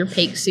course you have your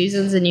peak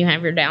seasons and you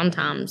have your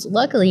downtimes.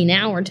 Luckily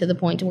now we're to the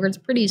point to where it's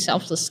pretty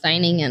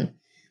self-sustaining and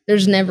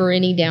there's never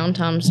any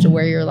downtimes to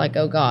where you're like,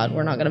 oh God,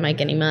 we're not going to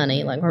make any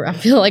money. Like I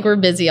feel like we're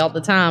busy all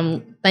the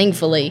time,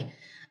 thankfully.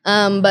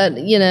 But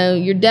you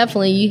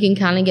can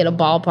kind of get a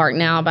ballpark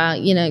now about,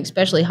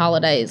 especially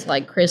holidays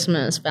like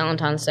Christmas,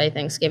 Valentine's Day,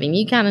 Thanksgiving.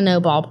 You kind of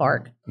know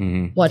ballpark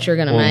what you're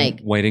going to make.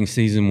 Wedding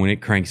season, when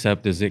it cranks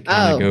up, does it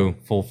kind of go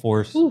full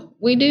force?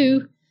 We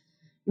do.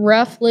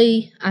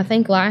 Roughly, I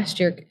think last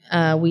year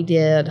we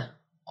did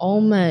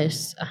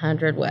almost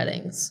 100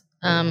 weddings.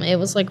 It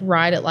was like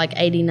right at like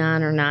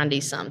 89 or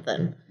 90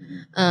 something.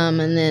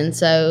 And then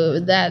so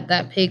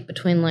that peak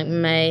between like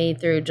May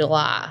through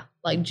July,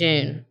 like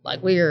June,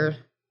 like we were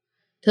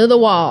to the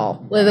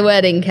wall with the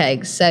wedding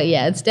cakes. So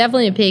yeah, it's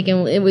definitely a peak,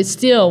 and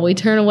we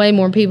turn away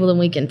more people than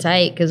we can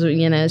take because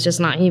it's just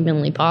not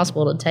humanly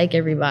possible to take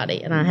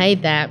everybody, and I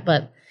hate that,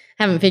 but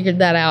haven't figured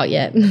that out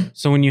yet.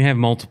 So when you have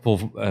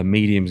multiple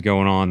mediums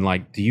going on,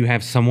 like, do you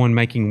have someone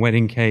making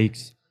wedding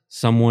cakes,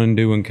 someone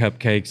doing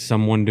cupcakes,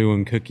 someone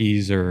doing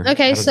cookies, or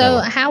okay? So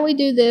how we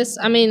do this?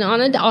 I mean, on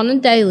a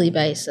daily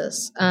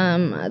basis,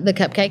 the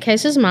cupcake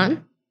case is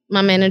mine.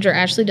 My manager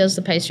Ashley does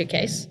the pastry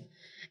case.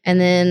 And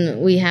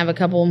then we have a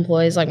couple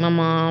employees like my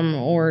mom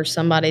or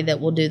somebody that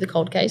will do the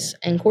cold case.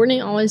 And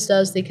Courtney always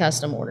does the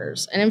custom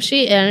orders. And if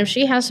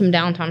she has some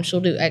downtime,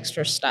 she'll do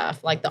extra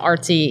stuff like the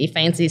artsy,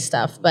 fancy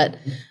stuff. But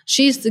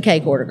she's the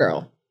cake order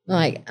girl.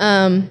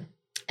 And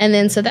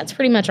then so that's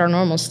pretty much our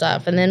normal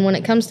stuff. And then when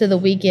it comes to the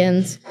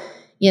weekends,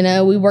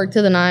 we work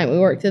through the night, we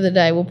work through the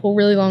day. We'll pull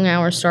really long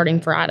hours starting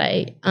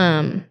Friday.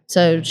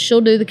 So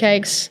she'll do the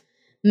cakes.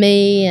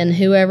 Me and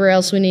whoever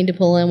else we need to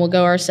pull in will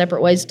go our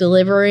separate ways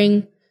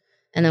delivering.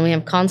 And then we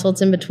have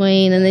consults in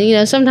between. And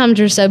then, sometimes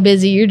you're so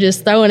busy, you're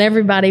just throwing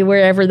everybody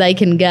wherever they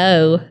can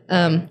go.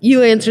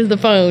 You answer the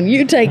phone,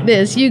 you take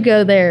this, you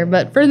go there.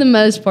 But for the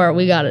most part,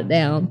 we got it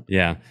down.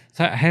 Yeah.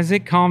 So has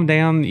it calmed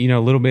down, a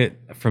little bit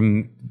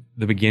from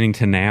the beginning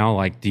to now?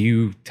 Like, do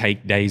you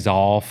take days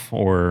off,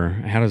 or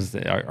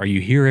are you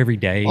here every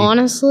day?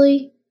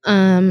 Honestly,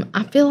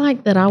 I feel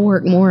like that I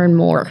work more and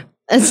more.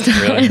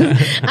 Really?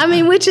 I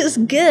mean, which is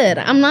good.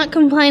 I'm not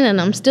complaining.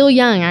 I'm still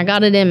young. I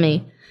got it in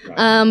me.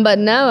 But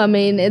no, I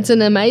mean, it's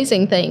an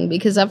amazing thing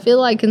because I feel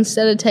like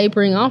instead of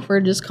tapering off,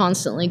 we're just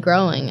constantly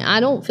growing. I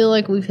don't feel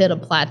like we've hit a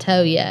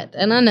plateau yet.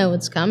 And I know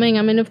it's coming.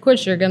 I mean, of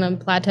course you're going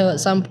to plateau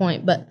at some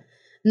point, but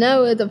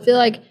no, I feel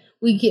like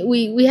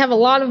we have a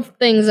lot of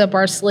things up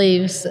our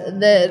sleeves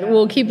that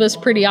will keep us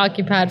pretty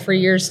occupied for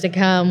years to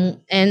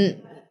come.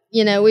 And,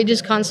 we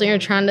just constantly are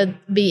trying to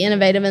be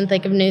innovative and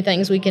think of new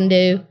things we can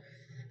do.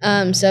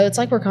 So it's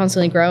like we're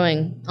constantly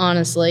growing,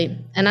 honestly.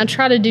 And I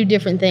try to do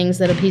different things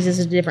that appeases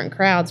to different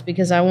crowds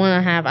because I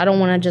don't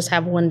want to just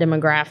have one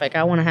demographic.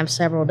 I want to have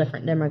several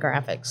different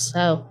demographics.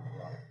 So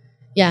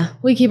yeah,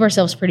 we keep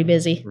ourselves pretty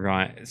busy.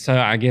 Right. So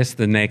I guess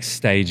the next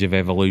stage of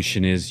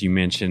evolution is, you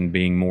mentioned,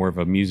 being more of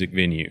a music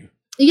venue.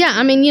 Yeah,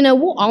 I mean,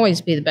 we'll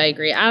always be the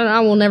bakery. I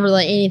will never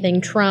let anything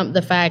trump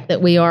the fact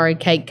that we are a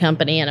cake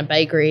company and a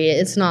bakery.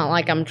 It's not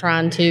like I'm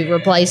trying to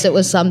replace it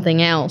with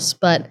something else.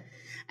 But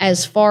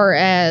as far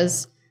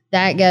as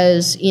that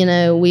goes,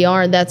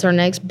 that's our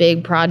next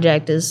big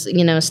project is,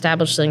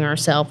 establishing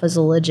ourselves as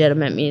a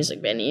legitimate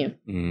music venue.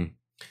 Mm.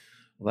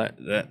 Well,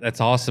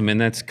 that's awesome, and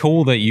that's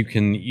cool that you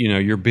can,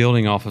 you're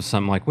building off of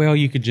something like, well,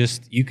 you could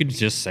just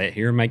sit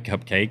here and make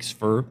cupcakes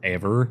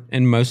forever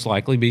and most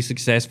likely be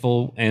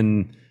successful,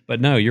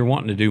 but no, you're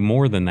wanting to do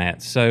more than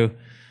that. So,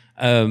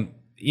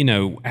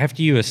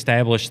 after you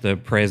establish the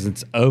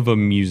presence of a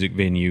music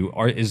venue,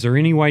 is there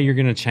any way you're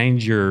going to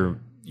change your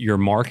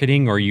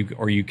marketing, or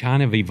are you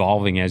kind of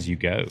evolving as you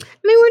go?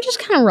 I mean, we're just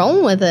kind of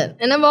rolling with it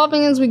and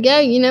evolving as we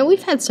go.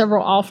 We've had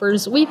several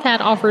offers. We've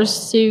had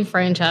offers to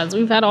franchise.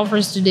 We've had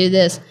offers to do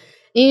this.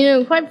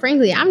 And, quite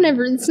frankly,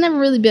 it's never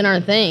really been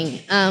our thing.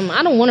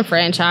 I don't want a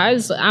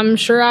franchise. I'm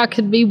sure I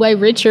could be way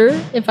richer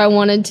if I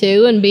wanted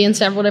to and be in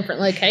several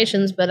different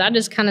locations, but I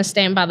just kind of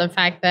stand by the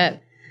fact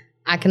that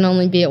I can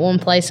only be at one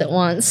place at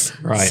once.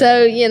 Right.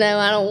 So,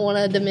 I don't want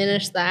to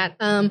diminish that.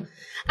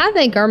 I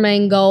think our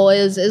main goal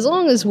is, as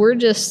long as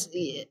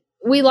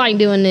we like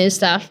doing new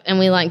stuff and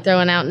we like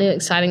throwing out new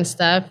exciting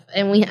stuff.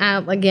 And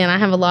I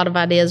have a lot of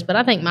ideas, but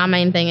I think my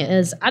main thing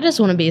is I just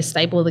want to be a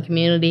staple of the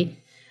community.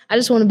 I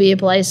just want to be a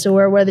place to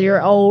where, whether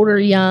you're old or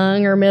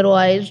young or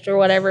middle-aged or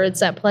whatever,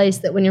 it's that place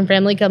that when your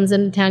family comes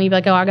into town, you're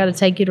like, oh, I got to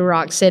take you to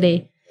Rock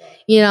City.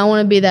 I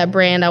want to be that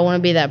brand. I want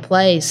to be that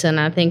place. And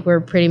I think we're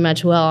pretty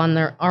much well on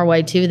our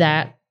way to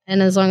that.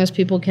 And as long as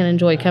people can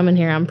enjoy coming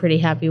here, I'm pretty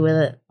happy with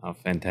it. Oh,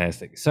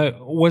 fantastic. So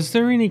was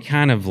there any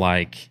kind of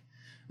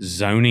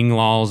zoning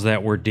laws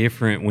that were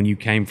different when you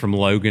came from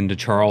Logan to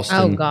Charleston?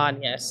 Oh, God,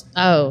 yes.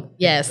 Oh,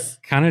 yes.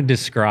 Kind of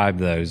describe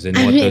those and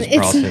what those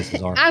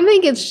processes are. I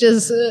think it's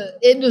just,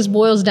 it just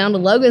boils down to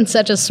Logan's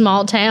such a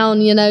small town.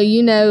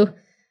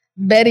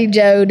 Betty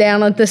Joe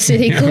down at the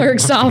city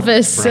clerk's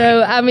office. Right.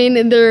 So, I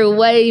mean, they're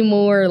way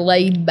more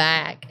laid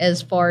back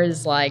as far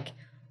as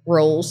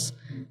rules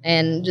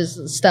and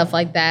just stuff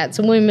like that.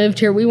 So when we moved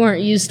here, we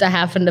weren't used to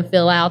having to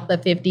fill out the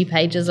 50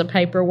 pages of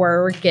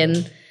paperwork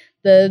and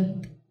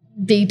the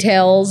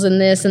details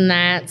and this and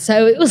that.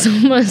 So it was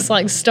almost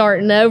like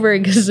starting over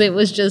because it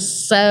was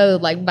just so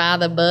by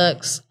the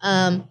books.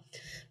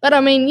 But I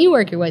mean, you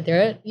work your way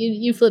through it.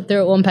 You flip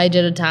through it one page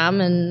at a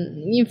time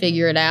and you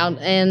figure it out.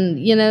 And,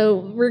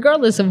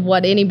 regardless of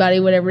what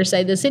anybody would ever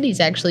say, the city's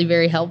actually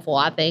very helpful,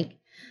 I think.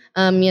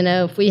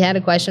 If we had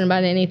a question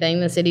about anything,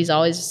 the city's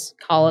always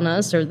calling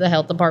us, or the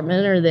health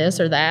department, or this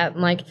or that.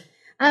 And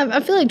I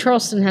feel like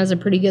Charleston has a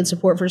pretty good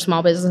support for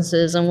small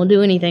businesses and will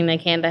do anything they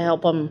can to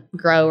help them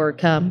grow or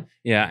come.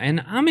 Yeah,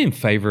 and I'm in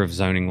favor of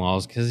zoning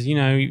laws because,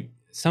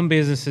 some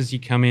businesses, you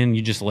come in,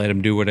 you just let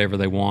them do whatever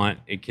they want.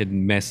 It could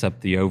mess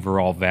up the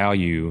overall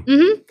value,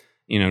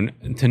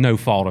 to no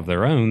fault of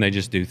their own. They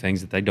just do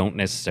things that they don't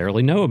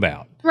necessarily know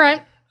about.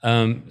 Right.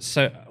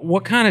 So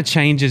what kind of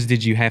changes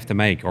did you have to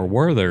make, or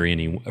were there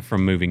any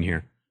from moving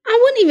here? I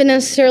wouldn't even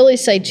necessarily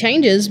say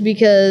changes,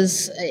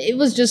 because it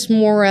was just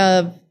more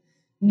of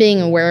being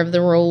aware of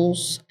the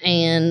rules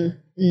and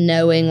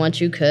knowing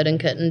what you could and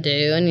couldn't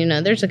do.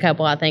 And, there's a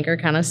couple I think are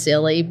kind of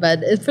silly, but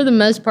for the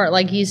most part,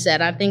 like you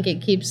said, I think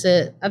it keeps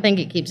it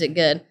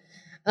good.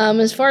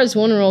 As far as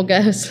one rule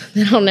goes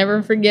that I'll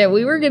never forget,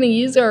 we were going to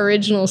use our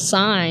original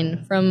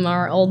sign from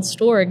our old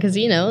store because,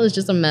 it was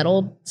just a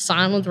metal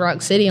sign with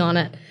Rock City on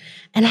it.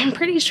 And I'm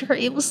pretty sure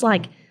it was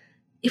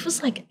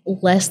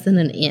less than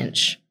an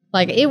inch.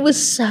 It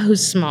was so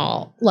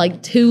small,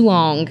 too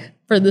long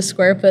for the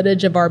square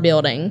footage of our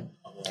building.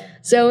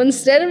 So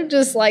instead of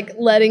just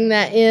letting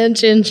that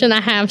inch and a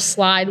half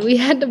slide, we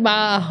had to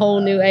buy a whole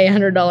new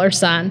 $800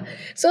 sign.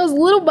 So I was a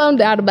little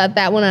bummed out about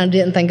that one. I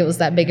didn't think it was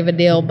that big of a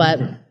deal, but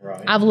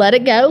right. I've let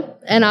it go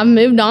and I've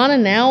moved on,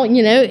 and now,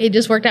 it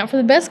just worked out for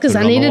the best because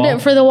I needed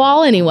it for the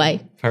wall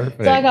anyway.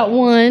 Perfect. So I got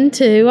 1,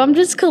 2. I'm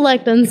just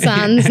collecting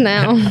signs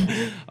now.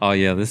 Oh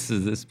yeah,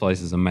 this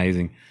place is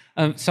amazing.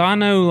 So I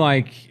know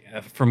I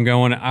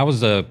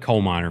was a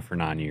coal miner for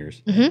 9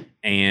 years,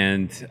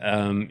 and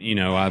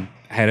I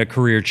had a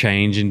career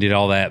change and did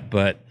all that,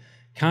 but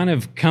kind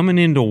of coming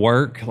into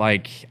work,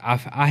 I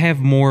have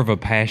more of a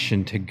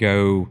passion to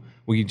go.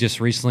 We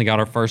just recently got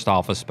our first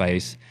office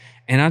space,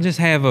 and I just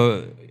have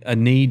a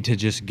need to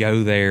just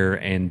go there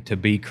and to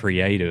be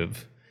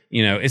creative.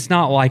 It's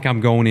not like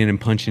I'm going in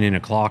and punching in a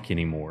clock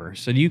anymore.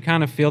 So do you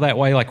kind of feel that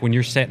way, when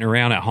you're sitting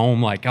around at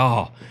home, I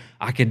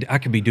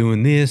could be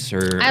doing this?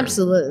 Or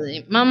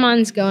Absolutely. My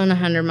mind's going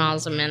 100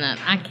 miles a minute.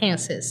 I can't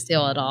sit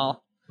still at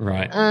all.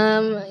 Right.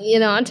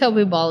 I tell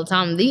people all the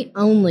time, the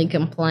only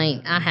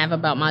complaint I have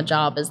about my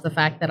job is the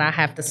fact that I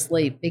have to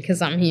sleep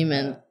because I'm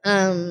human.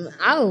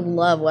 I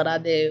love what I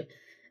do.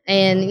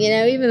 And,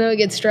 even though it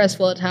gets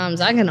stressful at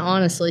times, I can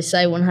honestly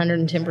say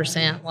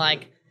 110%,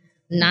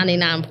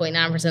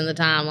 99.9% of the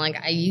time,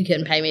 you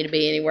couldn't pay me to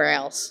be anywhere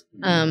else.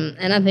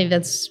 And I think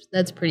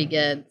that's pretty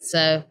good.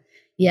 So,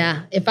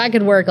 yeah, if I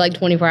could work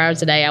 24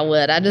 hours a day, I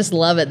would. I just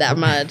love it that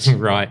much.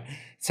 Right.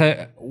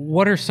 So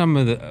what are some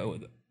of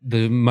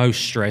the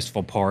most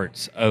stressful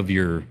parts of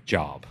your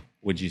job,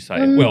 would you say?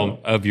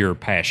 Of your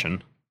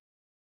passion?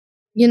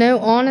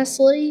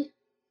 Honestly,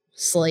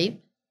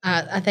 sleep.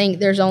 I think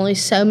there's only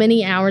so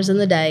many hours in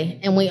the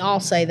day, and we all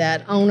say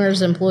that,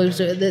 owners, employees,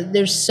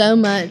 there's so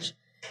much.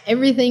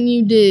 Everything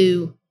you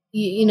do,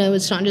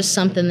 it's not just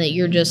something that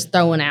you're just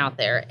throwing out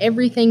there.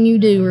 Everything you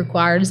do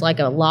requires like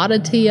a lot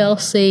of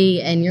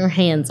TLC and your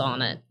hands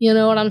on it. You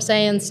know what I'm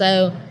saying?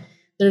 So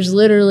there's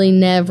literally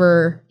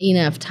never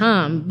enough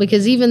time,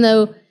 because even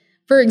though,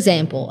 for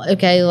example,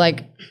 okay,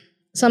 like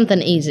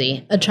something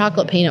easy, a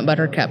chocolate peanut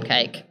butter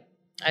cupcake.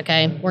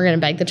 Okay, we're going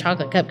to bake the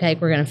chocolate cupcake.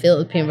 We're going to fill it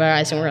with peanut butter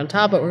ice, and we're going to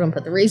top it. We're going to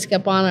put the Reese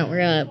cup on it. We're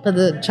going to put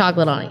the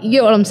chocolate on it. You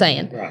get what I'm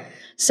saying? Right.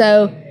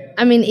 So,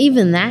 I mean,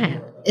 even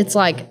that, it's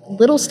like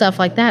little stuff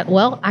like that.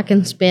 Well, I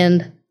can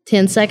spend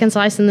 10 seconds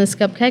slicing this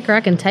cupcake, or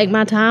I can take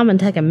my time and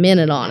take a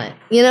minute on it.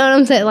 You know what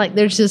I'm saying? Like,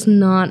 there's just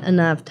not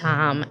enough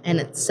time, and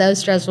it's so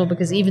stressful,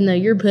 because even though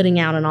you're putting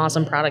out an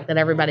awesome product that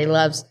everybody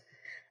loves,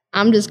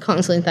 I'm just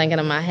constantly thinking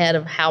in my head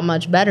of how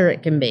much better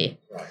it can be.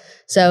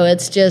 So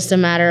it's just a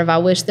matter of, I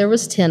wish there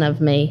was 10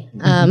 of me.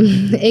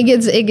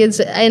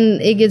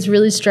 It gets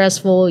really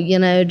stressful,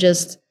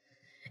 just,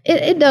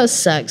 it does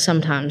suck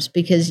sometimes,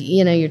 because,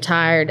 you're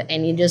tired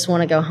and you just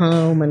want to go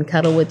home and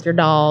cuddle with your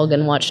dog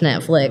and watch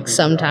Netflix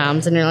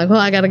sometimes. And you're like, well,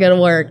 I got to go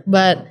to work.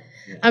 But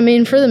I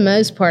mean, for the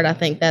most part, I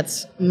think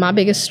that's my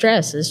biggest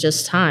stress, is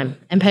just time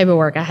and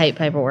paperwork. I hate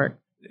paperwork.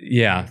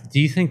 Yeah. Do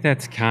you think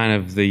that's kind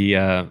of the,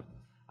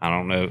 I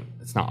don't know,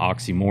 it's not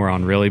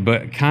oxymoron really,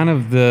 but kind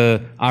of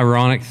the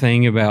ironic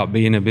thing about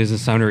being a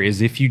business owner is,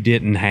 if you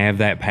didn't have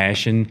that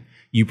passion,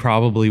 you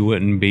probably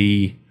wouldn't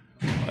be,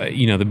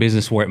 the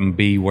business wouldn't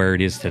be where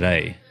it is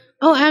today.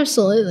 Oh,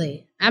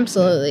 absolutely.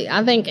 Absolutely.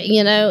 I think,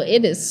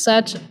 it is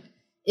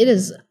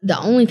the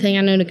only thing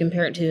I know to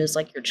compare it to is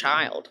like your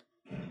child.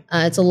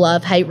 It's a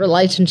love-hate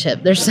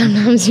relationship. There's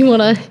sometimes you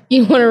want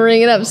to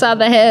ring it upside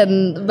the head,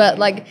 but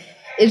like,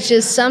 it's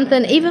just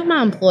something, even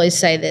my employees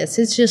say this,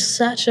 it's just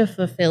such a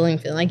fulfilling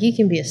feeling. Like, you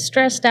can be as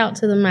stressed out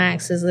to the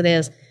max as it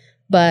is,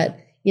 but,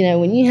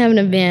 when you have an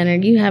event or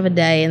you have a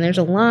day and there's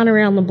a line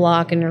around the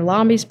block and your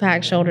lobby's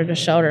packed shoulder to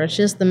shoulder, it's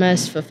just the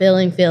most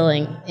fulfilling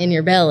feeling in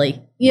your belly.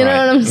 You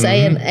know what I'm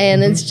saying? Mm-hmm.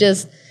 And it's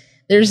just,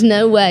 there's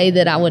no way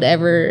that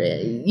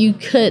you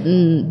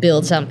couldn't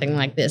build something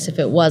like this if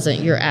it wasn't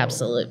your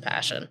absolute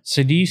passion.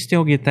 So do you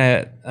still get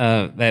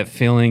that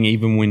feeling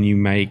even when you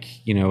make,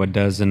 a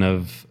dozen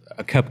of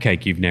a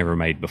cupcake you've never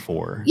made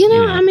before?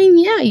 I mean,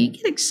 yeah, you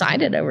get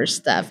excited over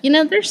stuff.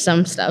 There's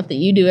some stuff that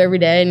you do every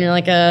day and you're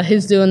like,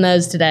 who's doing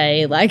those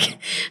today? Like,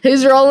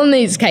 who's rolling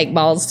these cake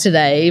balls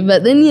today?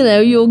 But then,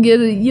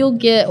 you'll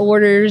get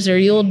orders, or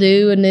you'll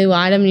do a new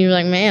item and you're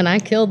like, man, I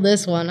killed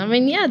this one. I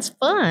mean, yeah, it's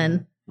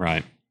fun.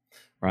 Right.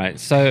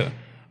 So,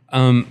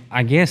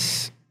 I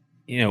guess,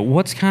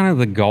 what's kind of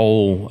the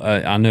goal?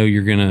 I know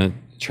you're going to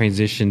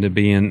transition to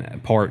being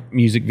part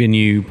music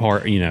venue,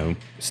 part,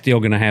 still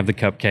going to have the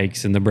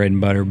cupcakes and the bread and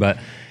butter, but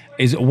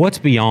what's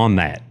beyond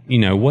that?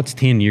 What's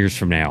 10 years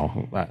from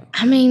now?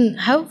 I mean,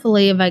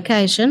 hopefully a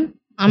vacation.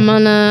 I'm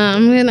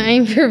gonna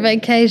aim for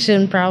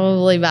vacation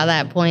probably by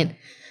that point.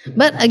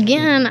 But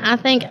again, I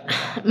think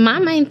my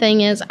main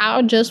thing is,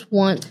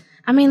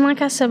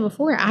 like I said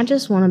before, I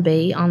just want to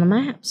be on the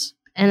maps.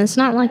 And it's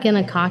not like in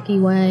a cocky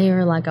way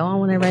or like, I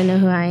want everybody to know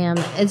who I am.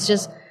 It's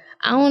just,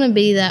 I want to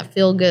be that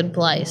feel-good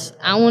place.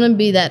 I want to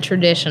be that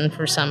tradition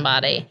for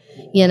somebody.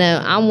 We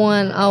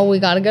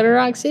got to go to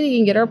Rock City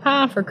and get our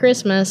pie for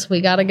Christmas. We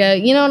got to go,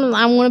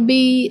 I want to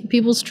be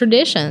people's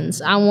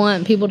traditions. I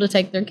want people to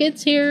take their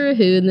kids here,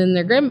 and then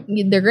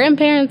their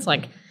grandparents.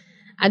 Like,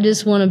 I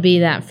just want to be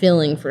that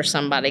feeling for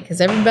somebody, because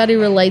everybody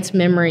relates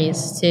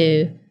memories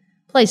to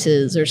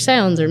places or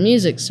sounds or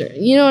music.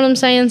 You know what I'm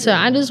saying? So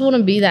I just want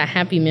to be that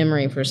happy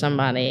memory for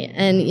somebody.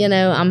 And,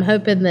 I'm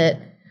hoping that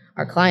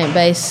our client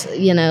base,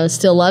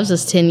 still loves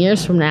us 10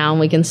 years from now, and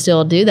we can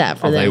still do that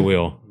for them. They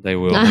will.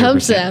 100%. I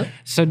hope so.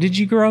 So did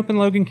you grow up in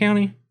Logan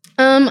County?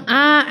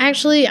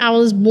 I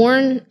was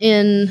born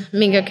in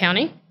Mingo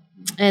County,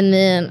 and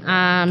then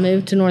I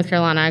moved to North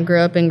Carolina. I grew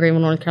up in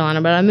Greenville, North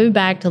Carolina, but I moved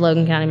back to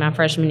Logan County my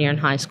freshman year in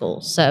high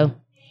school. So.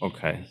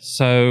 Okay.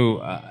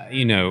 So,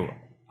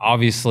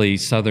 obviously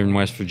Southern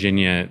West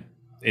Virginia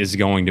is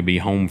going to be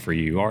home for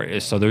you.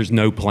 So there's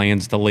no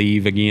plans to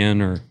leave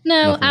again, or?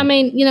 No, nothing? I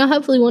mean,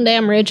 hopefully one day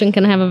I'm rich and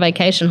can have a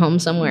vacation home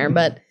somewhere.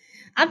 But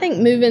I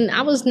think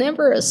I was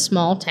never a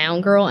small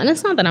town girl. And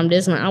it's not that I'm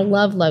distant. I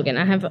love Logan.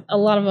 I have a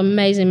lot of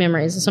amazing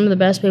memories of some of the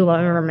best people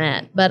I've ever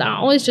met. But I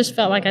always just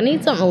felt like I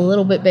need something a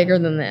little bit bigger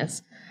than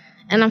this.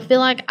 And I feel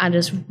like I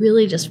just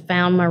really just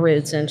found my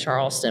roots in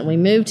Charleston. We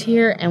moved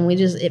here and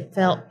it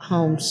felt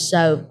home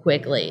so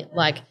quickly.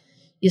 Like,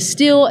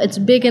 it's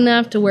big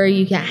enough to where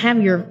you can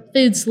have your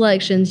food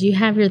selections, you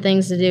have your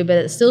things to do, but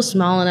it's still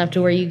small enough to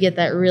where you get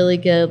that really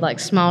good, like,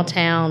 small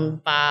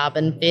town vibe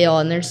and feel,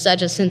 and there's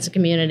such a sense of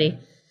community.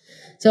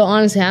 So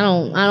honestly, I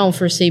don't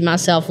foresee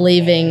myself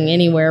leaving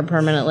anywhere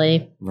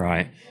permanently.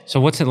 Right.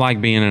 So what's it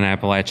like being an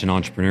Appalachian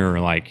entrepreneur,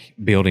 like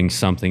building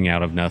something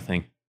out of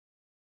nothing?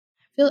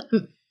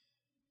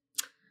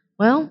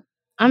 Well,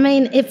 I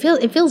mean, it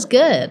feels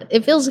good.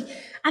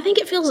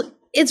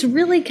 It's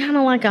really kind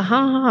of like a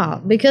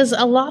ha-ha, because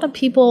a lot of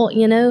people,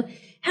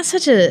 have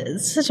such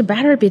a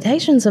bad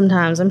reputation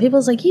sometimes. And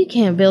people's like, you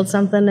can't build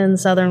something in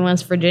southern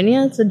West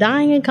Virginia. It's a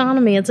dying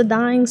economy. It's a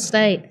dying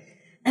state.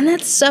 And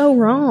that's so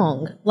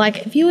wrong.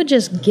 Like, if you would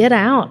just get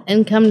out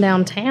and come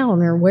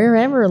downtown or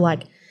wherever,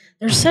 like,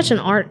 there's such an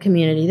art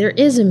community. There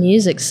is a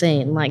music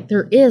scene. Like,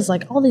 there is,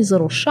 like, all these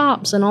little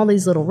shops and all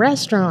these little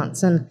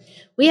restaurants. And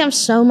we have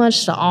so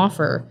much to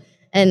offer.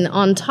 And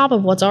on top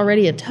of what's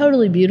already a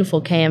totally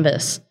beautiful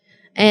canvas.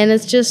 And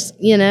it's just,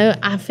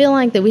 I feel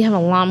like that we have a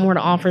lot more to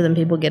offer than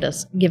people give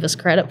us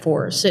credit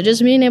for. So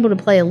just being able to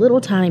play a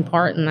little tiny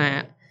part in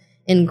that,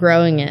 in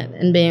growing it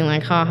and being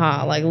like,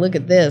 haha, like, look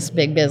at this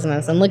big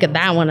business and look at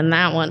that one and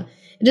that one.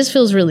 It just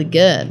feels really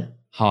good.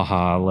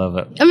 Haha, I love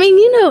it. I mean,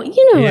 you know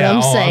what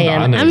I'm saying.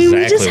 I know mean,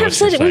 exactly we just have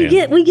such,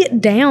 we get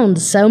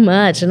downed so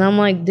much. And I'm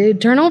like,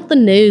 dude, turn off the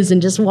news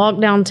and just walk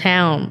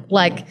downtown.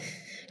 Like,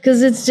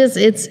 because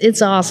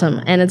it's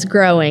awesome and it's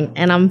growing,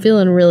 and I'm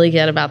feeling really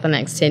good about the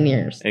next 10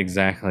 years.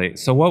 Exactly.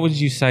 So what would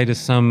you say to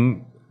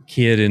some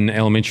kid in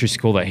elementary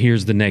school that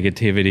hears the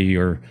negativity,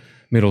 or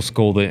middle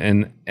school,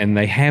 and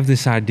they have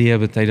this idea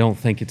but they don't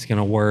think it's going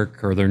to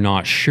work, or they're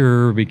not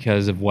sure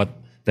because of what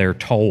they're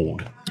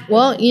told?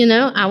 Well,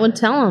 I would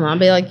tell them, I'd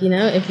be like,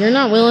 if you're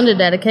not willing to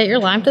dedicate your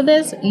life to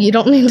this, you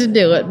don't need to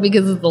do it,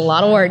 because it's a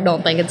lot of work.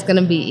 Don't think it's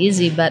going to be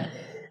easy, but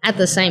at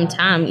the same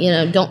time,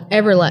 don't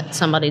ever let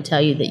somebody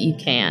tell you that you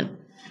can't.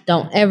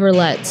 Don't ever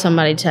let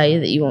somebody tell you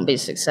that you won't be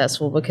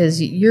successful,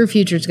 because your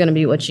future is going to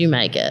be what you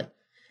make it.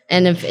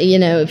 And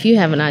if you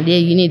have an idea,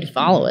 you need to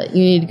follow it.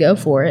 You need to go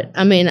for it.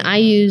 I mean, I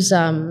use,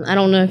 I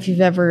don't know if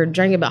you've ever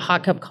drank about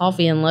Hot Cup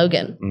Coffee in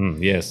Logan.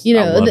 Yes, I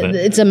love it.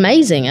 It's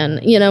amazing. And,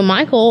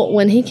 Michael,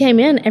 when he came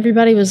in,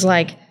 everybody was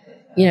like,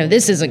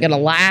 this isn't going to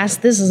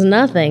last. This is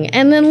nothing.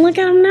 And then look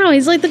at him now.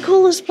 He's like the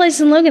coolest place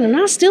in Logan. And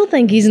I still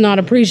think he's not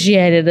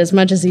appreciated as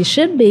much as he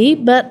should be.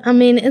 But, I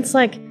mean, it's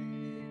like,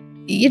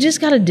 you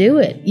just got to do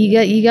it.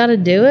 You got to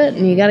do it,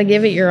 and you got to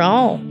give it your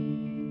all.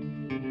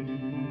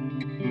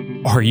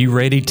 Are you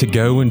ready to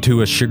go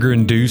into a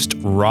sugar-induced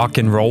rock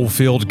and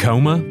roll-filled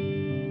coma?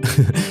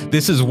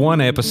 This is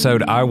one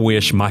episode I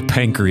wish my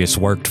pancreas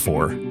worked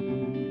for.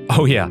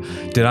 Oh yeah,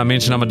 did I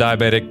mention I'm a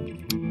diabetic?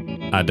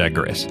 I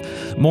digress.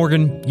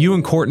 Morgan, you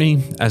and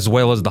Courtney, as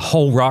well as the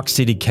whole Rock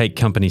City Cake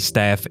Company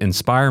staff,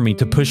 inspire me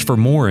to push for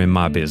more in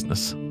my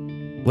business.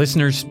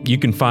 Listeners, you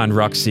can find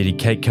Rock City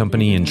Cake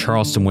Company in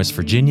Charleston, West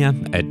Virginia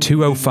at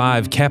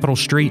 205 Capitol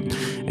Street,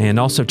 and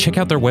also check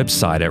out their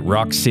website at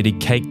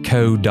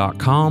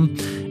rockcitycakeco.com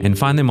and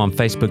find them on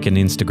Facebook and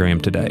Instagram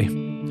today.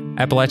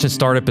 Appalachian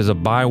Startup is a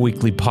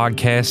bi-weekly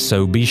podcast,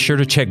 so be sure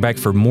to check back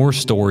for more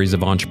stories of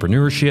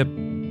entrepreneurship.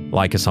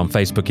 Like us on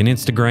Facebook and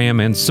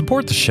Instagram, and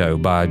support the show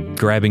by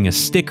grabbing a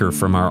sticker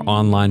from our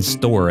online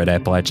store at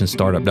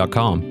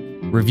appalachianstartup.com.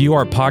 Review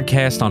our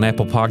podcast on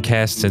Apple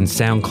Podcasts and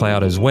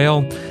SoundCloud as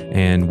well.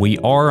 And we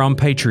are on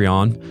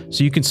Patreon,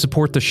 so you can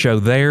support the show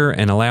there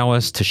and allow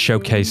us to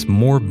showcase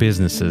more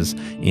businesses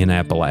in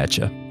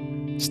Appalachia.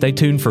 Stay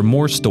tuned for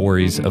more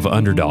stories of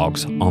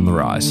underdogs on the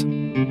rise.